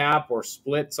just a cap or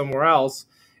split somewhere else,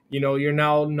 you know, you're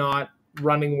now not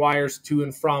running wires to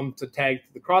and from to tag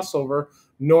to the crossover,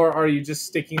 nor are you just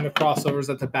sticking the crossovers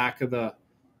at the back of the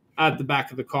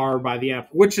car by the amp,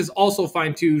 which is also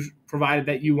fine too, provided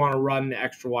that you want to run the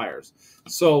extra wires.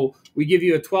 So we give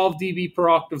you a 12 dB per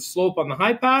octave slope on the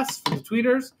high pass for the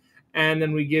tweeters, and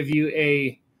then we give you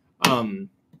a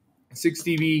 6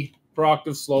 dB per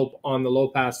octave slope on the low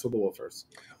pass for the woofers.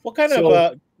 What kind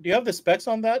of do you have the specs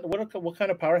on that? What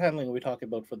kind of power handling are we talking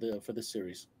about for this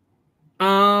series?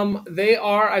 They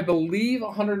are, I believe,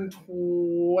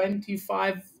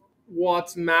 125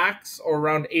 watts max, or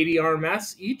around 80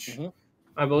 RMS each. Mm-hmm.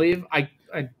 I believe. I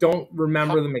don't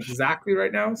remember them exactly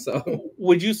right now. So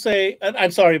would you say?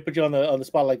 I'm sorry to put you on the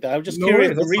spot like that. I'm just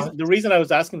curious. The reason I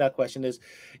was asking that question is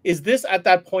this at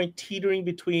that point teetering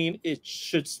between it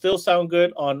should still sound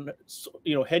good on,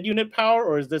 you know, head unit power,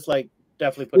 or is this like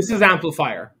definitely? This is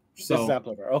amplifier. So this is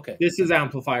amplifier. Okay. This is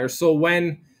amplifier. So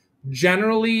when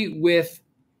generally with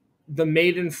the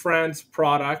Made in France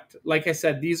product, like I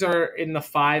said, these are in the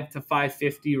 5 to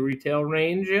 550 retail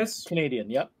ranges. Canadian,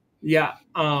 yep. Yeah.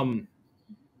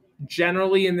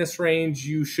 Generally in this range,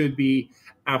 you should be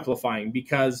amplifying,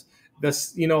 because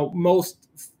this, you know, most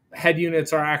head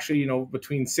units are actually, you know,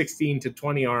 between 16 to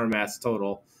 20 RMS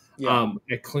total,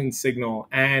 at clean signal.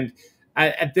 And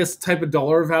at this type of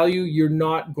dollar value, you're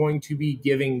not going to be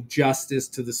giving justice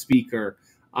to the speaker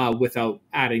without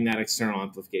adding that external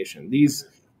amplification. These,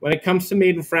 when it comes to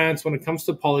Made in France, when it comes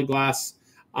to Polyglass,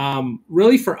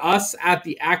 really for us at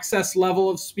the access level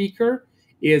of speaker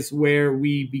is where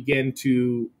we begin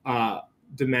to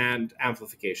demand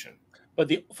amplification.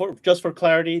 But just for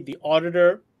clarity, the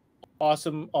Auditor,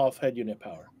 awesome off head unit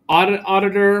power.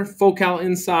 Auditor, Focal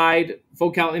inside,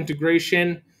 Focal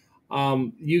integration.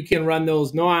 You can run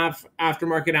those no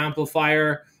aftermarket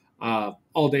amplifier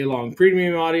all day long.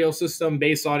 Premium audio system,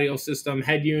 bass audio system,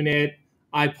 head unit,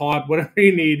 iPod, whatever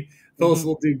you need, those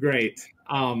will do great.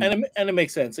 And it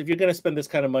makes sense. If you're going to spend this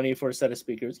kind of money for a set of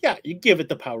speakers, yeah, you give it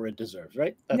the power it deserves,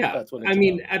 right? That's what it's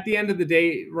about. At the end of the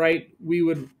day, right, we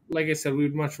would, like I said, we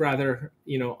would much rather,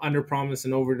 under promise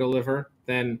and over deliver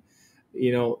than,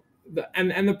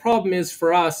 and the problem is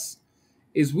for us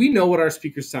is we know what our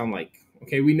speakers sound like.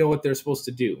 Okay. We know what they're supposed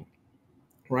to do.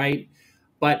 Right.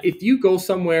 But if you go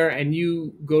somewhere and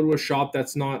you go to a shop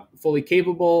that's not fully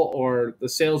capable, or the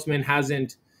salesman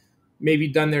hasn't maybe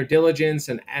done their diligence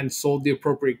and sold the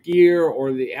appropriate gear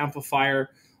or the amplifier,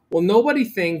 well, nobody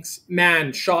thinks,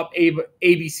 man, shop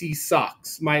ABC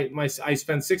sucks. I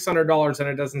spent $600 and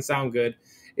it doesn't sound good.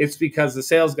 It's because the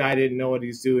sales guy didn't know what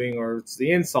he's doing, or it's the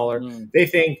installer. They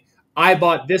think, I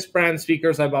bought this brand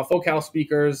speakers. I bought Focal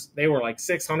speakers. They were like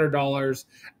 $600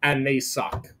 and they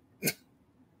suck.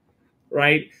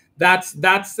 Right? That's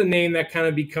the name that kind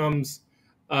of becomes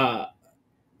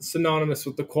synonymous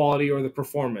with the quality or the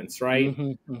performance, right?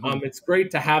 It's great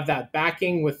to have that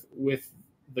backing with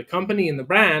the company and the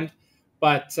brand,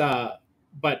 but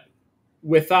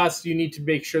with us, you need to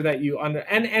make sure that you and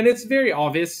it's very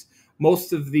obvious.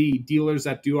 Most of the dealers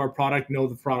that do our product know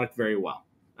the product very well,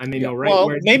 and they know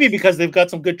where. Maybe because they've got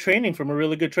some good training from a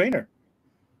really good trainer.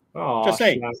 Just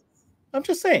saying. I'm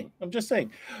just saying.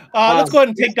 Let's go ahead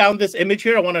and take down this image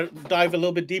here. I want to dive a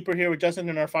little bit deeper here with Justin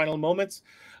in our final moments.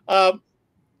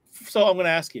 So I'm going to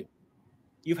ask you,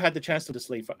 you've had the chance to the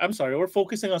Slate Fiber. I'm sorry, we're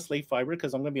focusing on Slate Fiber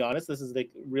because I'm going to be honest, this is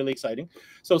really exciting.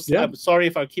 So I'm sorry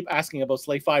if I keep asking about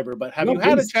Slate Fiber, but have you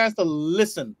had a chance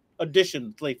to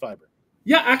audition Slate Fiber?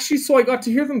 Yeah, actually, so I got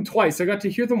to hear them twice. I got to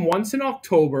hear them once in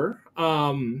October,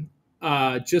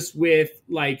 just with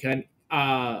like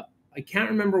I can't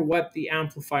remember what the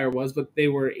amplifier was, but they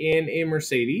were in a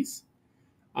Mercedes.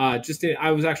 I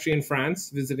was actually in France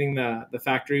visiting the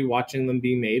factory, watching them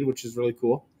being made, which is really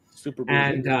cool. Super cool.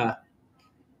 And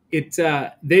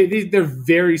they're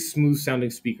very smooth sounding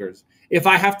speakers. If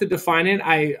I have to define it,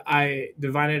 I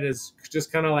define it as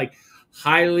just kind of like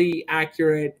highly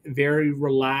accurate, very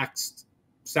relaxed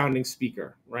sounding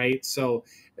speaker, right? So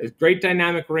a great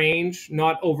dynamic range,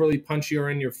 not overly punchy or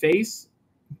in your face,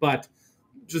 but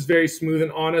just very smooth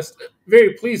and honest,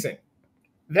 very pleasing.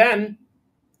 Then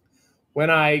when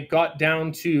I got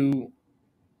down to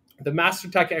the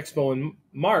MasterTech Expo in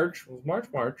March.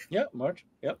 Yeah, March.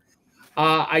 Yep.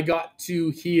 I got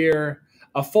to hear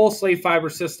a full Slate Fiber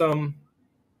system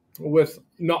with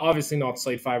obviously not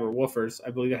Slate Fiber woofers.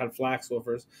 I believe it had Flax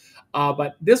woofers,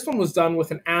 but this one was done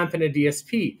with an amp and a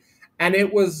DSP, and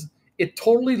it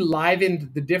totally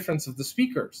livened the difference of the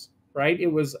speakers. Right?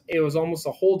 It was almost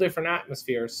a whole different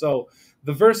atmosphere. So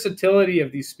the versatility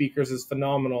of these speakers is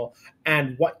phenomenal,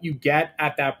 and what you get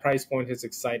at that price point is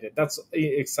exciting. That's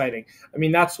exciting. I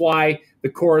mean, that's why the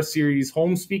Cora Series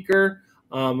home speaker,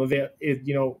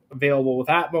 available with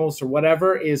Atmos or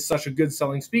whatever, is such a good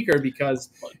selling speaker because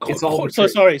it's all. So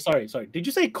sorry. Did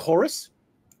you say Chorus?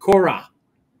 Cora.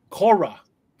 Now, Cora.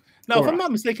 If I'm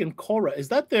not mistaken, Cora, is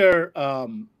that their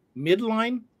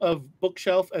midline of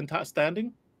bookshelf and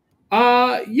standing?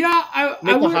 I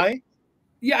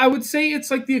would say it's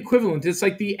like the equivalent. It's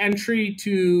like the entry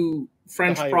to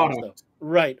French product.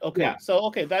 Right. Okay. Yeah.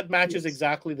 So that matches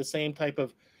exactly the same type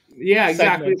of. Yeah,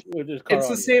 exactly. It's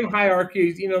the same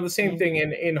hierarchy. The same thing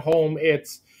in home.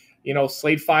 It's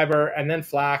Slate Fiber and then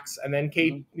Flax and then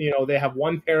K. They have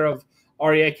one pair of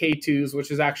Aria K2s,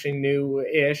 which is actually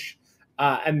new-ish,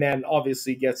 and then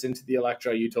obviously gets into the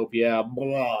Electra, Utopia.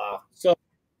 Blah. So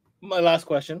my last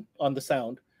question on the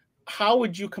sound. How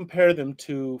would you compare them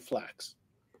to Flax?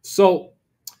 So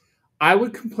I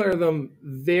would compare them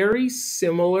very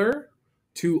similar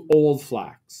to old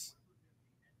Flax.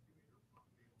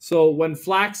 So when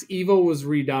Flax Evo was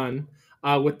redone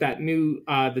with that new,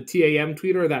 the TAM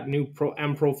tweeter, that new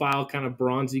M profile kind of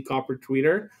bronzy copper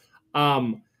tweeter,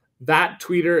 that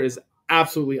tweeter is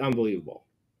absolutely unbelievable,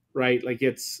 right? Like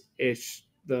it's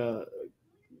the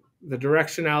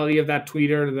directionality of that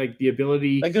tweeter, like the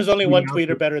ability. Like there's only one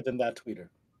tweeter better than that tweeter,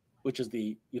 which is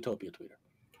the Utopia tweeter.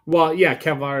 Well, yeah,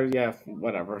 Kevlar, yeah,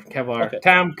 whatever. Kevlar, okay.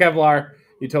 TAM, Kevlar,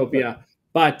 Utopia. Okay.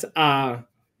 But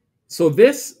so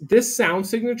this sound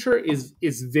signature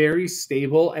is very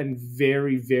stable and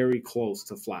very, very close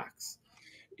to Flax.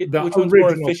 Which one's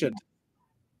more efficient?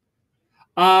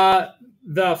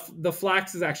 The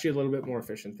Flax is actually a little bit more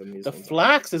efficient than these. The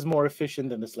Flax is more efficient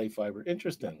than the Slate Fiber.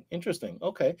 Interesting.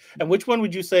 Okay. And which one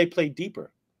would you say played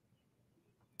deeper?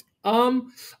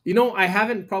 I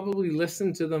haven't probably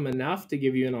listened to them enough to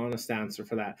give you an honest answer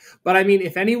for that. But I mean,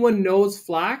 if anyone knows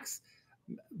Flax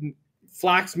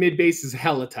mid bass is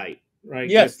hella tight, right?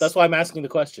 Yes, that's why I'm asking the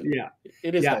question. Yeah,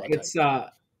 it is. Yeah, it's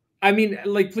I mean,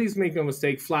 like, please make no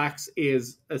mistake, Flax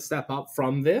is a step up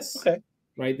from this. Okay.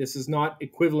 right? This is not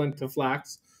equivalent to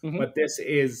Flax, Mhm. but this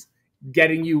is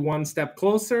getting you one step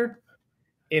closer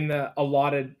in the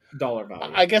allotted dollar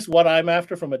value. I guess what I'm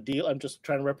after from a deal, I'm just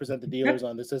trying to represent the dealers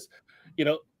on this is,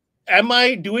 am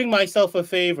I doing myself a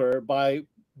favor by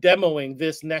demoing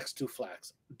this next to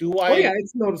Flax? Do I? Oh yeah,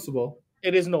 it's noticeable.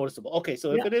 It is noticeable. Okay,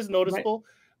 so if it is noticeable,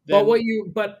 right.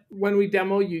 then but when we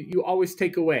demo, you always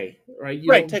take away,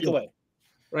 right? Take away.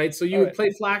 Right, so you would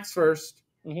play Flax first,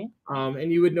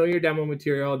 and you would know your demo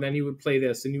material, and then you would play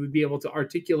this, and you would be able to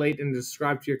articulate and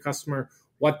describe to your customer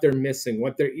what they're missing,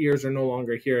 what their ears are no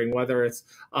longer hearing, whether it's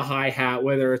a hi-hat,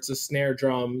 whether it's a snare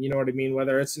drum, you know what I mean,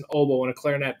 whether it's an oboe and a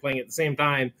clarinet playing at the same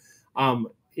time,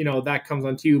 that comes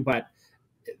onto you. But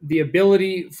the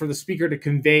ability for the speaker to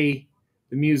convey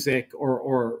the music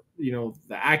or the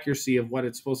accuracy of what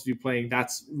it's supposed to be playing,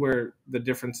 that's where the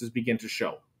differences begin to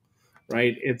show,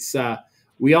 right? It's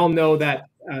we all know that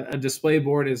a display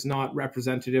board is not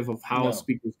representative of how a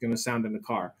speaker is going to sound in the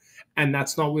car. And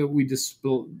that's not what we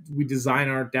design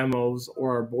our demos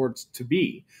or our boards to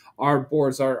be. Our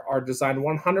boards are designed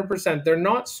 100%. They're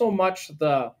not so much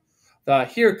the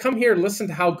here, come here, listen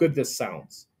to how good this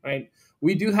sounds, right?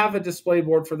 We do have a display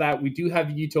board for that. We do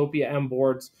have Utopia M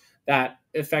boards that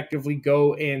effectively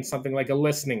go in something like a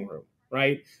listening room,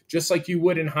 right? Just like you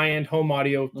would in high-end home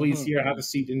audio, please here, have a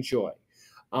seat, enjoy.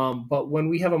 But when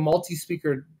we have a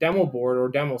multi-speaker demo board or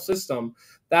demo system,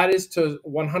 that is to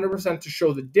 100% to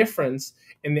show the difference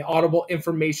in the audible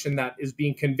information that is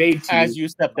being conveyed to as you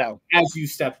step down. As you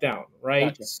step down, right?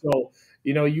 Gotcha. So,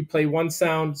 you play one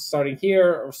sound starting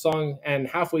here or song, and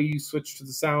halfway you switch to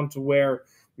the sound to where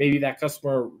maybe that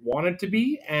customer wanted to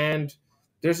be, and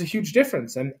there's a huge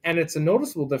difference, and it's a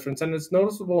noticeable difference, and it's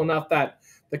noticeable enough that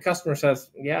the customer says,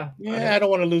 I don't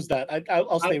want to lose that.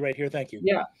 I'll stay right here. Thank you.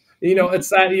 Yeah. It's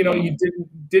that, you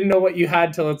didn't know what you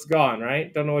had till it's gone,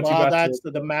 right? Don't know what you got. That's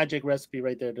the magic recipe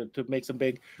right there to make some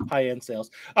big high-end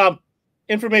sales.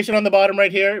 Information on the bottom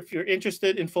right here. If you're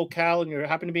interested in Focal and you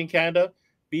happen to be in Canada,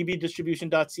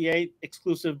 bbdistribution.ca,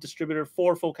 exclusive distributor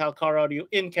for Focal car audio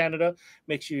in Canada.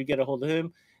 Make sure you get a hold of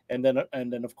him. And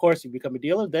then of course, you become a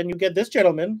dealer. Then you get this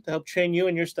gentleman to help train you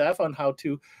and your staff on how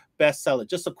to best sell it.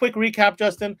 Just a quick recap,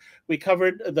 Justin. We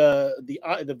covered the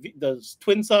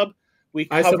twin sub. We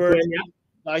covered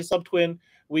the iSub Twin.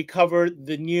 We covered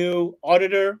the new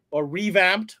auditor or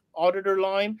revamped auditor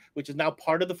line, which is now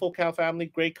part of the Focal family.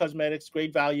 Great cosmetics,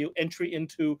 great value, entry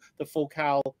into the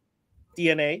Focal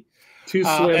DNA. Two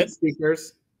slim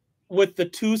speakers. With the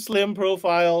two slim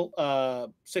profile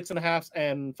 6.5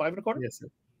 and 5 1/4? Yes, sir.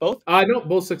 Both? No,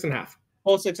 both 6.5.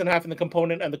 Both 6.5 in the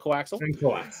component and the coaxial. And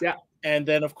coax, yeah. And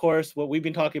then, of course, what we've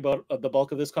been talking about, the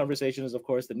bulk of this conversation is, of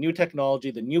course, the new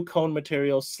technology, the new cone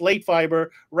material, slate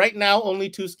fiber. Right now, only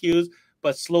 2 SKUs,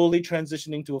 but slowly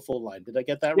transitioning to a full line. Did I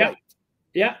get that right?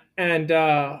 Yeah, and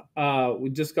we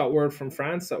just got word from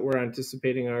France that we're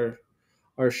anticipating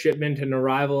our shipment and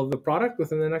arrival of the product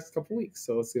within the next couple of weeks.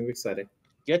 So it's going to be exciting.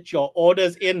 Get your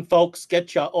orders in, folks.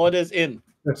 Get your orders in.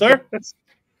 Sir,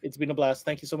 it's been a blast.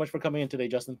 Thank you so much for coming in today,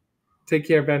 Justin. Take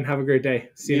care, Ben. Have a great day.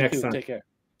 See you next time. Take care.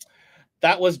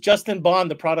 That was Justin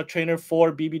Bond, the product trainer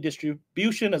for BB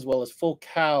Distribution, as well as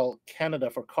Focal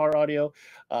Canada for car audio.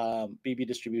 BB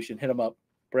Distribution, hit them up.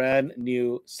 Brand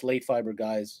new slate fiber,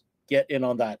 guys. Get in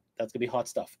on that. That's going to be hot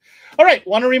stuff. All right.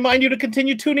 Want to remind you to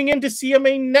continue tuning in to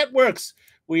CMA Networks.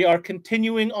 We are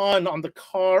continuing on the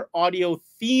car audio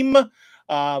theme.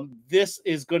 This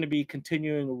is going to be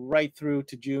continuing right through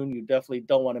to June. You definitely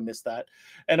don't want to miss that.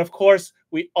 And of course,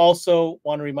 we also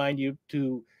want to remind you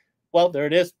to, well, there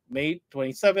it is, May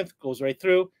 27th, goes right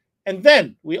through. And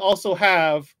then we also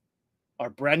have our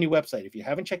brand new website. If you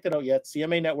haven't checked it out yet,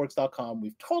 cmanetworks.com.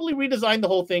 We've totally redesigned the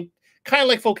whole thing, kind of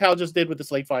like Focal just did with the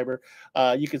slate fiber.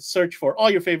 You can search for all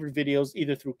your favorite videos,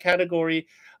 either through category,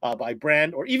 by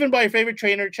brand, or even by your favorite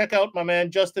trainer. Check out my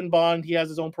man, Justin Bond. He has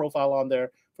his own profile on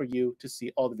there for you to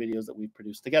see all the videos that we've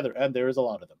produced together, and there is a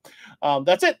lot of them.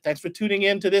 That's it. Thanks for tuning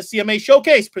in to this CMA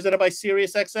Showcase presented by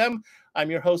SiriusXM. I'm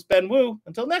your host, Ben Wu.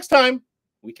 Until next time,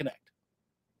 we connect.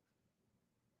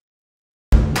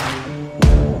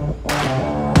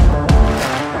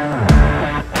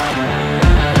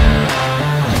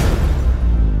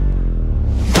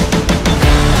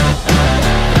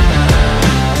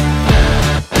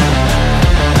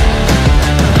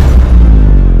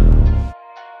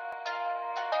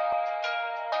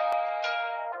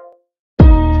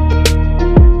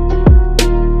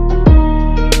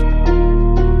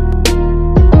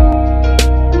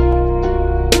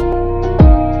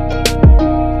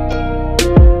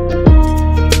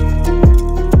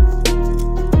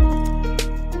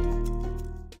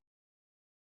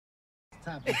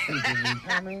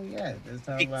 mean, yeah, this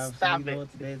time about Stop you know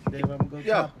it. today where I'm going to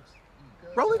Yo,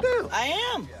 roll it down. I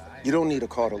am. You don't need a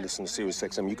car to listen to Sirius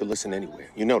XM. You can listen anywhere.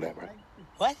 You know that, right?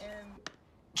 What?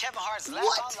 Kevin Hart's Laugh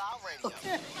Out Loud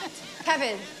Radio.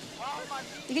 Kevin,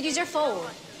 you could use your phone.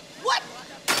 What?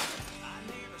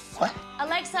 What?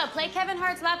 Alexa, play Kevin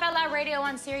Hart's Laugh Out Loud Radio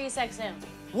on Sirius XM.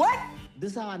 What?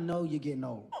 This how I know you're getting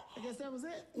old. I guess that was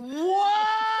it. What?